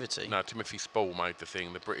 Paranormal Activity? No, Timothy Spall made the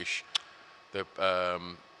thing. The British, the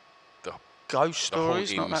Ghost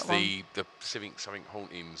Stories, not hauntings, that one? the something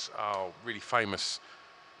hauntings. Oh, really famous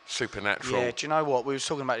supernatural. Yeah, do you know what? We were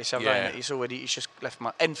talking about this the other day, Yeah. and it's just left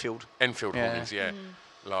my... Enfield. Enfield Yeah. hauntings, yeah.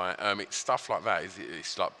 Like it's stuff like that.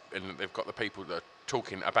 It's like, and they've got the people that are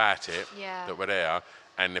talking about it Yeah. that were there,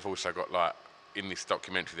 and they've also got like in this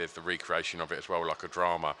documentary there's the recreation of it as well, like a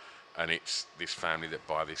drama, and it's this family that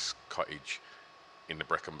buy this cottage in the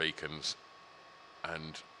Brecon Beacons,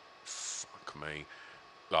 and fuck me,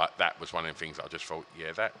 like that was one of the things that I just thought,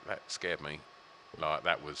 yeah, that scared me, like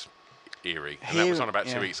that was eerie, and that was on about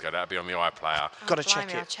 2 weeks ago. That'd be on the iPlayer. Got to blimey,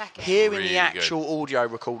 check I'll it. check it. Hearing Really the actual audio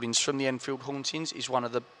recordings from the Enfield hauntings is one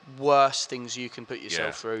of the worst things you can put yourself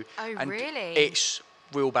Yeah. through. Oh, And really? It's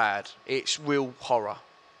real bad. It's real horror.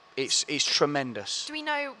 It's tremendous. Do we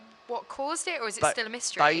know what caused it, or is it But still a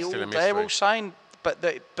mystery? Still a they're all mystery. saying, but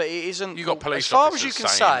it isn't. You got police as far as you officers can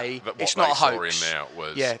saying say, that what it's they not a saw hoax. in there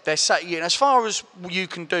was- Yeah, they're saying. As far as you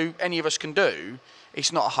can do, any of us can do,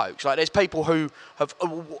 it's not a hoax. Like there's people who have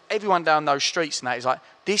everyone down those streets and that is like,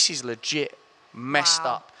 this is legit messed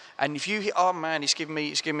Wow. up. And if you, oh man, it's giving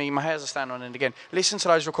me my hairs are standing on end again. Listen to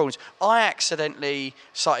those recordings. I accidentally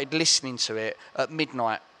started listening to it at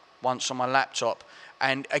midnight once on my laptop,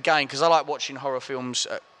 and again because I like watching horror films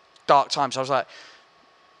at dark times. I was like,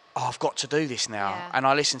 oh, I've got to do this now. Yeah. And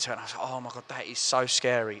I listened to it and I was like, oh my God, that is so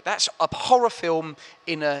scary. That's a horror film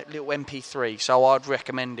in a little MP3. So I'd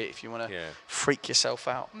recommend it if you want to freak yourself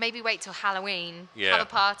out. Maybe wait till Halloween, Yeah. have a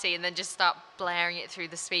party, and then just start blaring it through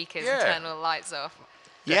the speakers and Yeah. turn all the lights off.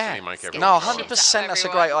 Definitely make Yeah, everyone no, horrible. 100%. That's a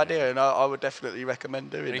Everyone. great idea, and I would definitely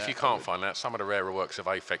recommend doing And that. if you can't find that, some of the rarer works of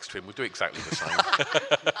Aphex Twin will do exactly the same.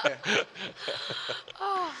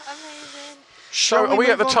 Oh, amazing. So, are we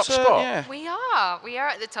at the move on top to- spot? Yeah. We are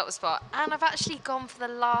at the top spot, and I've actually gone for the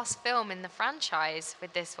last film in the franchise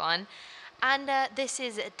with this one, and this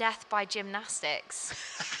is Death by Gymnastics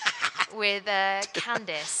with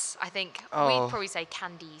Candice. I think we'd probably say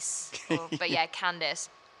Candice, but yeah, Candice.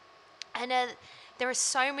 And there are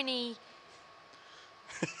so many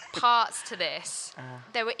parts to this.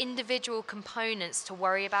 There were individual components to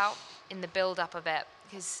worry about in the build-up of it,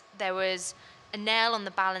 because there was a nail on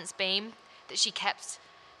the balance beam that she kept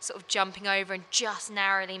sort of jumping over and just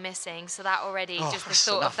narrowly missing. So that already, just the that's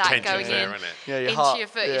thought enough of that tension going there, in isn't it? Yeah, your into heart. your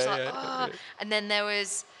foot, Yeah, you're just like, yeah, oh. And then there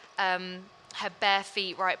was her bare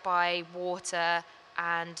feet right by water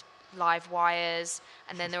and live wires,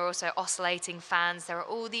 and then there were also oscillating fans. There are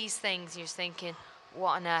all these things, you're just thinking,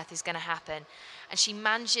 what on earth is going to happen? And she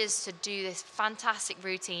manages to do this fantastic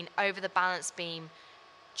routine over the balance beam,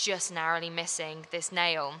 just narrowly missing this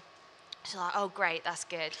nail. She's like, oh great, that's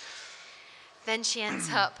good. Then she ends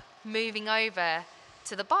up moving over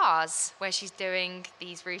to the bars where she's doing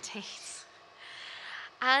these routines.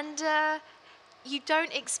 And you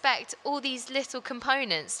don't expect all these little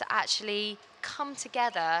components to actually come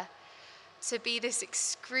together to be this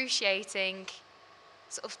excruciating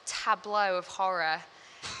sort of tableau of horror,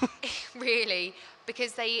 really,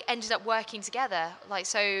 because they ended up working together. Like,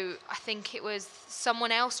 so I think it was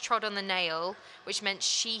someone else trod on the nail, which meant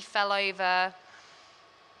she fell over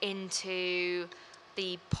into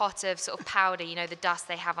the pot of sort of powder, you know, the dust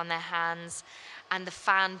they have on their hands, and the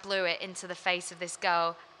fan blew it into the face of this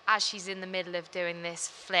girl as she's in the middle of doing this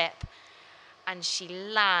flip, and she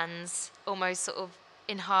lands almost sort of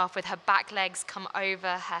in half with her back legs come over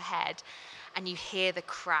her head, and you hear the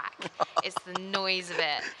crack. It's the noise of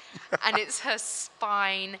it, and it's her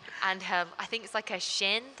spine and her, I think it's like her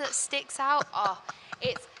shin that sticks out. Oh,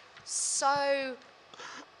 it's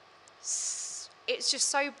just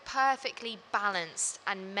so perfectly balanced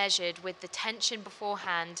and measured with the tension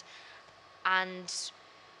beforehand and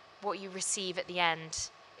what you receive at the end.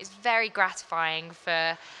 It's very gratifying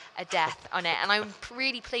for a death on it, and I'm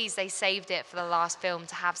really pleased they saved it for the last film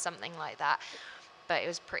to have something like that. But it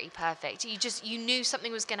was pretty perfect. You knew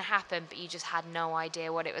something was going to happen, but you just had no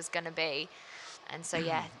idea what it was going to be. And so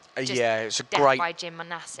it's a great by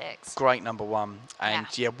gymnastics. Great number one, and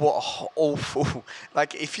what a awful.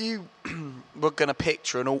 Like, if you were going to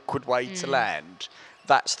picture an awkward way to land,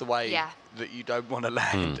 that's the way that you don't want to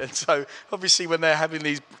land. And so obviously when they're having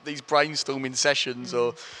these brainstorming sessions,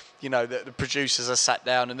 or you know, the producers are sat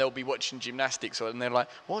down and they'll be watching gymnastics, and they're like,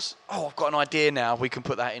 I've got an idea now, we can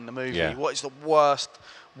put that in the movie. Yeah. What is the worst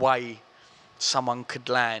way someone could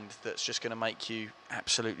land that's just going to make you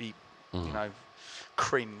absolutely, you know,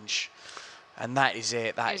 cringe? And that is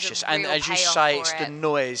it. That's just, and as you say, it's the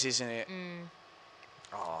noise, isn't it?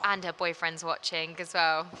 Oh. And her boyfriend's watching as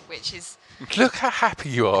well, which is... Look how happy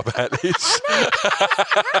you are about this. I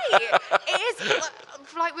know, it's great. It is,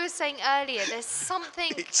 like we were saying earlier, there's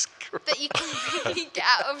something that you can really get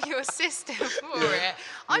out of your system for it.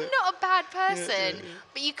 I'm not a bad person,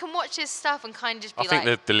 but you can watch this stuff and kind of just be I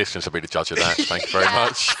think the listeners will be the judge of that. Thank you very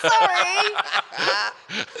much. Sorry.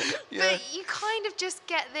 But you kind of just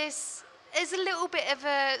get this... There's a little bit of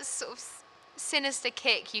a sort of sinister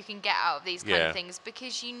kick you can get out of these kind of things,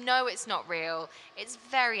 because you know it's not real. It's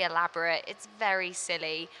very elaborate. It's very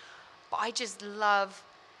silly. But I just love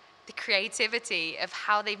the creativity of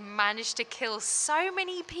how they've managed to kill so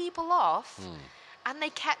many people off, and they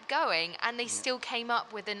kept going, and they still came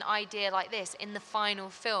up with an idea like this in the final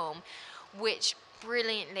film, which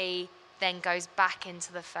brilliantly then goes back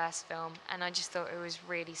into the first film. And I just thought it was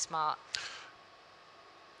really smart.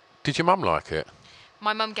 Did your mum like it?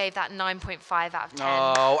 My mum gave that 9.5 out of 10.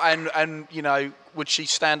 Oh, and you know, would she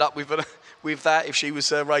stand up with that if she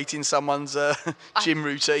was rating someone's gym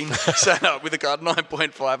routine? Stand up with a card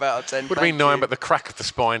 9.5 out of 10. Would have been 9, but the crack of the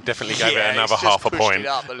spine definitely gave it another half a point. It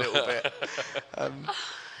up a little bit.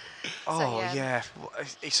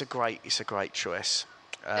 It's a great choice.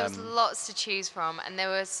 There was lots to choose from, and there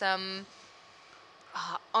were some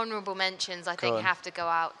honourable mentions. I think have to go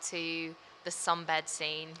out to the sunbed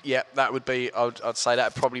scene. Yeah, that would be. I'd say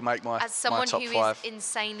that would probably make my As someone my top who 5. is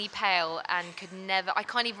insanely pale and could never, I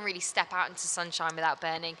can't even really step out into sunshine without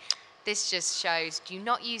burning. This just shows, do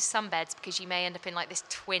not use sunbeds, because you may end up in like this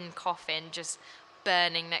twin coffin just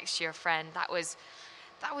burning next to your friend. That was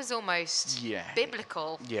almost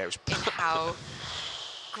biblical. Yeah, it was in how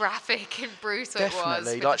graphic and brutal it was.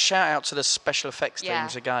 Definitely. Like, shout out to the special effects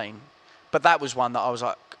teams again. But that was one that I was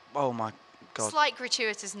like, oh my God. Slight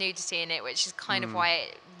gratuitous nudity in it, which is kind of why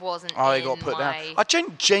it wasn't in it got put down. I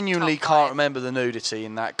genuinely can't remember the nudity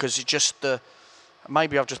in that, because it just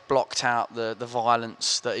maybe I've just blocked out the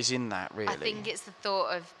violence that is in that, really. I think it's the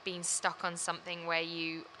thought of being stuck on something where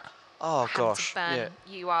you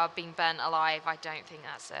you are being burnt alive. I don't think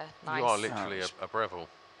that's a nice... You are literally a Breville.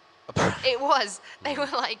 It was. They were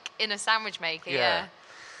like in a sandwich maker,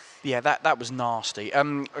 Yeah, that was nasty.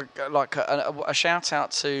 Like a shout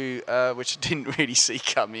out to, which I didn't really see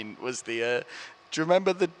coming, was the Do you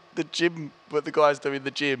remember the gym, what the guys do in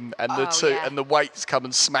the gym, and and the weights come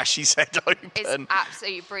and smash his head open? It's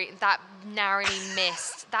absolutely brilliant. That narrowly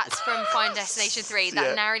missed. That's from Final Destination 3.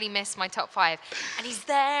 That narrowly missed my top 5. And he's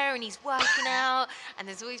there and he's working out, and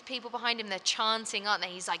there's all these people behind him. They're chanting, aren't they?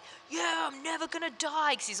 He's like, "Yeah, I'm never gonna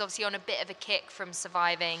die," because he's obviously on a bit of a kick from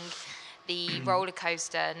surviving the roller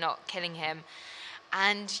coaster not killing him.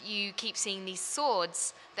 And you keep seeing these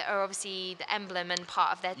swords that are obviously the emblem and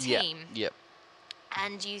part of their team. Yep.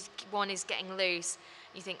 And one is getting loose.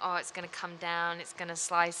 You think, oh, it's going to come down, it's going to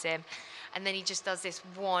slice him. And then he just does this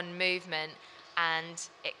one movement, and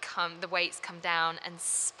the weights come down and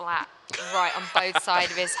splat right on both sides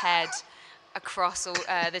of his head across all,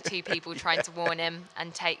 the two people trying to warn him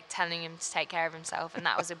and telling him to take care of himself. And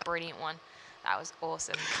that was a brilliant one. That was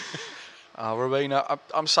awesome. Oh, Rowena,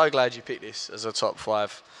 I'm so glad you picked this as a top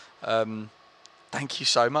 5. Thank you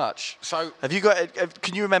so much. So, have you got?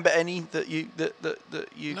 Can you remember any that you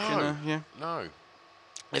you no, can? Yeah. No.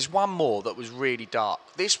 There's one more that was really dark.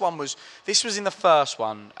 This was in the first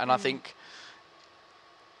one, and I think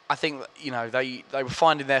you know they were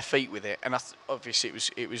finding their feet with it, and obviously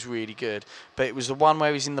it was really good. But it was the one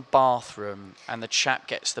where he's in the bathroom and the chap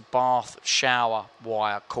gets the bath shower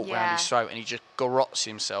wire caught around his throat, and he just garrots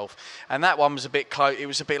himself. And that one was a bit close. It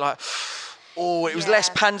was a bit like. Oh, it was less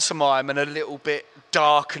pantomime and a little bit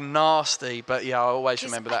dark and nasty, but I always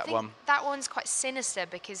remember that one. That one's quite sinister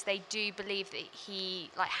because they do believe that he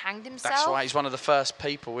hanged himself. That's right. He's one of the first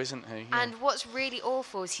people, isn't he? Yeah. And what's really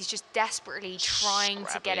awful is he's just desperately trying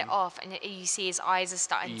to get it off, and you see his eyes are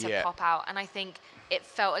starting to pop out. And I think it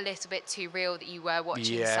felt a little bit too real that you were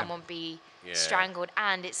watching someone be strangled,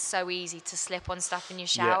 and it's so easy to slip on stuff in your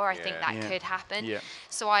shower. I think that could happen. Yeah.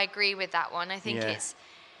 So I agree with that one. I think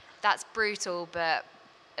that's brutal, but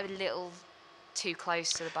a little too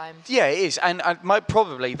close to the bone. Yeah, it is. And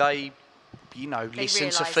probably they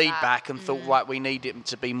listened to feedback and thought, right, we need it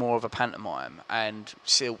to be more of a pantomime. And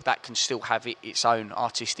still, that can still have its own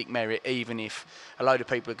artistic merit, even if a load of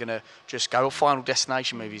people are going to just go, Final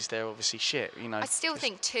Destination movies, they're obviously shit, I still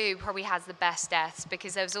think 2 probably has the best deaths,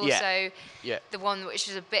 because there was also the one which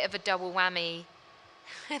was a bit of a double whammy.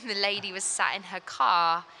 And the lady was sat in her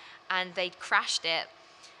car and they'd crashed it.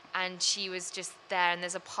 And she was just there, and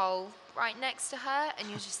there's a pole right next to her, and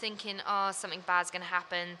you're just thinking, oh, something bad's going to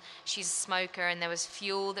happen. She's a smoker, and there was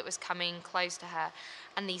fuel that was coming close to her,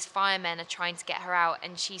 and these firemen are trying to get her out,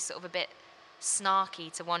 and she's sort of a bit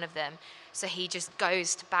snarky to one of them. So he just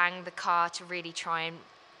goes to bang the car to really try and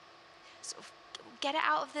sort of get it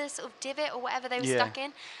out of the sort of divot or whatever they were stuck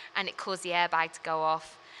in, and it caused the airbag to go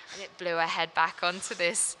off, and it blew her head back onto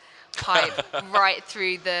this pipe right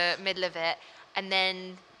through the middle of it. And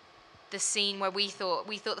then the scene where we thought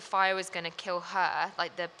the fire was going to kill her,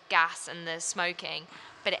 like the gas and the smoking,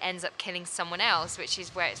 but it ends up killing someone else, which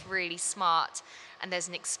is where it's really smart. And there's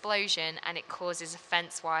an explosion, and it causes a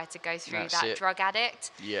fence wire to go through drug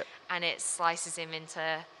addict. Yep. And it slices him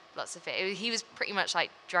into lots of it. He was pretty much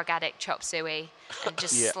like drug addict Chop Suey, and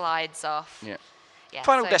just slides off. Yeah.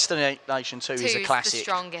 Final Destination 2 is a classic. The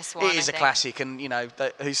strongest one. It is a classic, and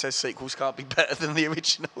who says sequels can't be better than the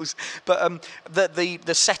originals? But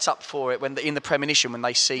the setup for it in the premonition when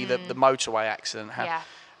they see the motorway accident,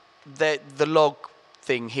 the log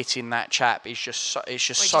thing hitting that chap is just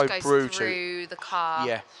so brutal. Through the car.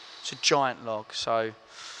 Yeah, it's a giant log. So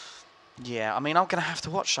I'm going to have to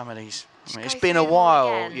watch some of these. It's been a while,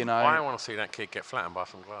 I want to see that kid get flattened by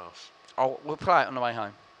some glass. Oh, we'll play it on the way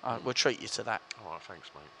home. We'll treat you to that. All right, thanks,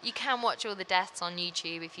 mate. You can watch all the deaths on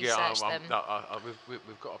YouTube if you search them.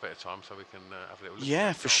 We've got a bit of time, so we can have a little look.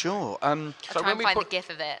 Yeah, for sure. I'll try and find the gif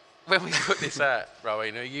of it. When we put this out,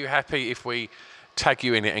 Rowena, are you happy if we tag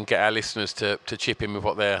you in it and get our listeners to chip in with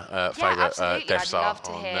what their favourite deaths are? I'd love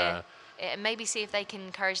to hear it, and maybe see if they can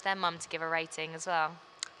encourage their mum to give a rating as well.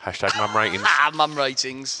 #mum ratings. Mum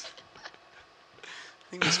ratings. I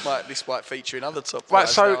think this might feature in other top fives. Right,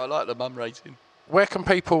 so I like the mum rating. Where can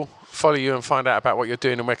people follow you and find out about what you're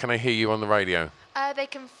doing, and where can they hear you on the radio? They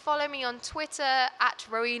can follow me on Twitter at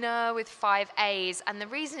Rowena with 5 A's. And the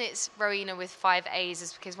reason it's Rowena with 5 A's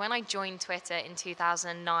is because when I joined Twitter in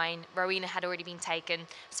 2009, Rowena had already been taken.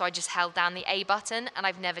 So I just held down the A button, and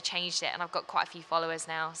I've never changed it. And I've got quite a few followers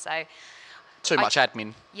now. So too much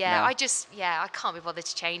admin. Yeah, now. I can't be bothered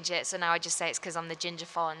to change it. So now I just say it's because I'm the Ginger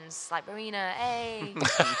Fonz, like Rowena, hey.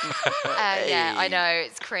 Yeah, I know,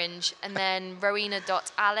 it's cringe. And then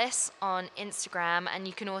Rowena.Alice on Instagram. And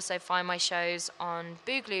you can also find my shows on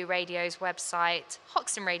Boogaloo Radio's website,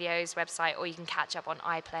 Hoxton Radio's website, or you can catch up on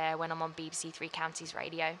iPlayer when I'm on BBC Three Counties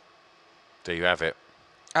Radio. There you have it.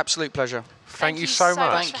 Absolute pleasure. Thank you so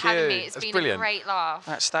much. For having me. It's That's been brilliant. a great laugh.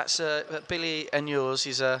 That's Billy and yours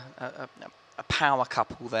is a power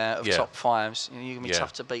couple there of top fives. You're going to be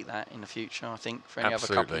tough to beat that in the future, I think, for any other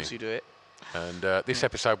couples who do it. And this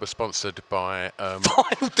episode was sponsored by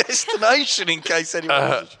Final Destination, in case anyone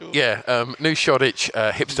wasn't sure. Yeah, New Shoreditch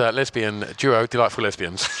hipster lesbian duo, Delightful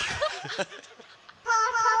Lesbians.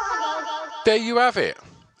 There you have it.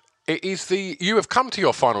 It is you have come to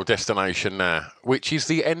your final destination now, which is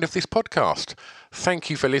the end of this podcast. Thank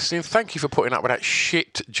you for listening. Thank you for putting up with that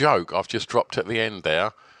shit joke I've just dropped at the end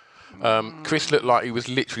there. Chris looked like he was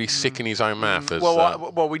literally sick in his own mouth.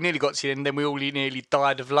 Well, we nearly got to the end, then we all nearly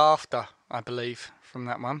died of laughter, I believe, from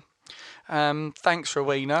that one. Thanks,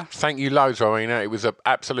 Rowena. Thank you loads, Rowena. It was an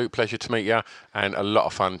absolute pleasure to meet you and a lot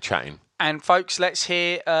of fun chatting. And folks, let's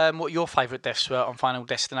hear what your favourite deaths were on Final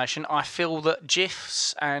Destination. I feel that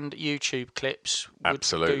GIFs and YouTube clips would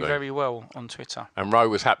do very well on Twitter. And Ro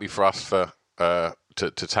was happy for us to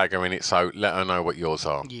tag her in it, so let her know what yours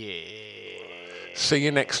are. Yeah. See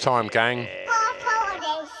you next time, gang.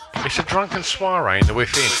 It's a drunken soiree in the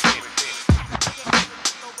within.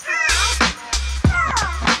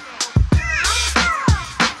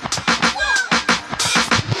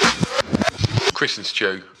 Chris and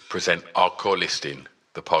Stu present Hardcore Listing,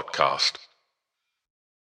 the podcast.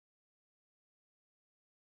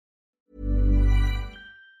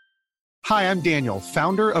 Hi, I'm Daniel,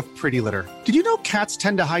 founder of Pretty Litter. Did you know cats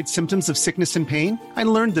tend to hide symptoms of sickness and pain? I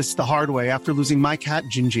learned this the hard way after losing my cat,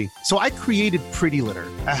 Gingy. So I created Pretty Litter,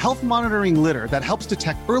 a health monitoring litter that helps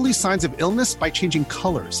detect early signs of illness by changing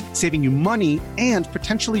colors, saving you money and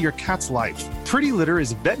potentially your cat's life. Pretty Litter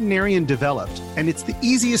is veterinarian developed, and it's the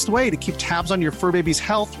easiest way to keep tabs on your fur baby's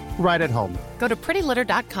health right at home. Go to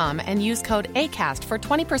prettylitter.com and use code ACAST for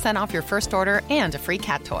 20% off your first order and a free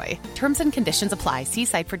cat toy. Terms and conditions apply. See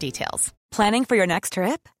site for details. Planning for your next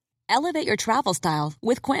trip? Elevate your travel style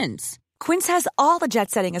with Quince. Quince has all the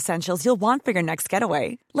jet-setting essentials you'll want for your next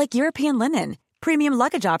getaway, like European linen, premium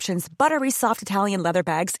luggage options, buttery soft Italian leather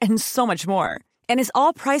bags, and so much more. And is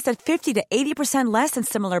all priced at 50 to 80% less than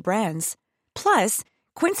similar brands. Plus,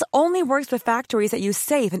 Quince only works with factories that use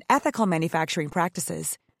safe and ethical manufacturing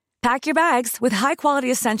practices. Pack your bags with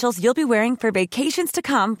high-quality essentials you'll be wearing for vacations to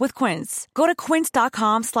come with Quince. Go to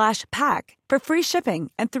quince.com/pack for free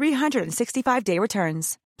shipping and 365-day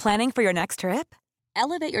returns. Planning for your next trip?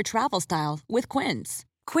 Elevate your travel style with Quince.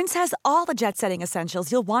 Quince has all the jet-setting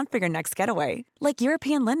essentials you'll want for your next getaway, like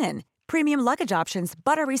European linen, premium luggage options,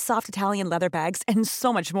 buttery soft Italian leather bags, and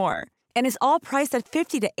so much more. And is all priced at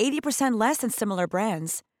 50 to 80% less than similar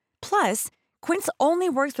brands. Plus, Quince only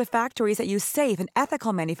works with factories that use safe and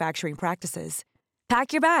ethical manufacturing practices.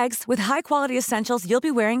 Pack your bags with high-quality essentials you'll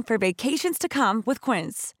be wearing for vacations to come with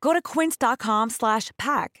Quince. Go to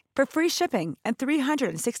quince.com/pack for free shipping and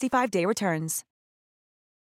 365-day returns.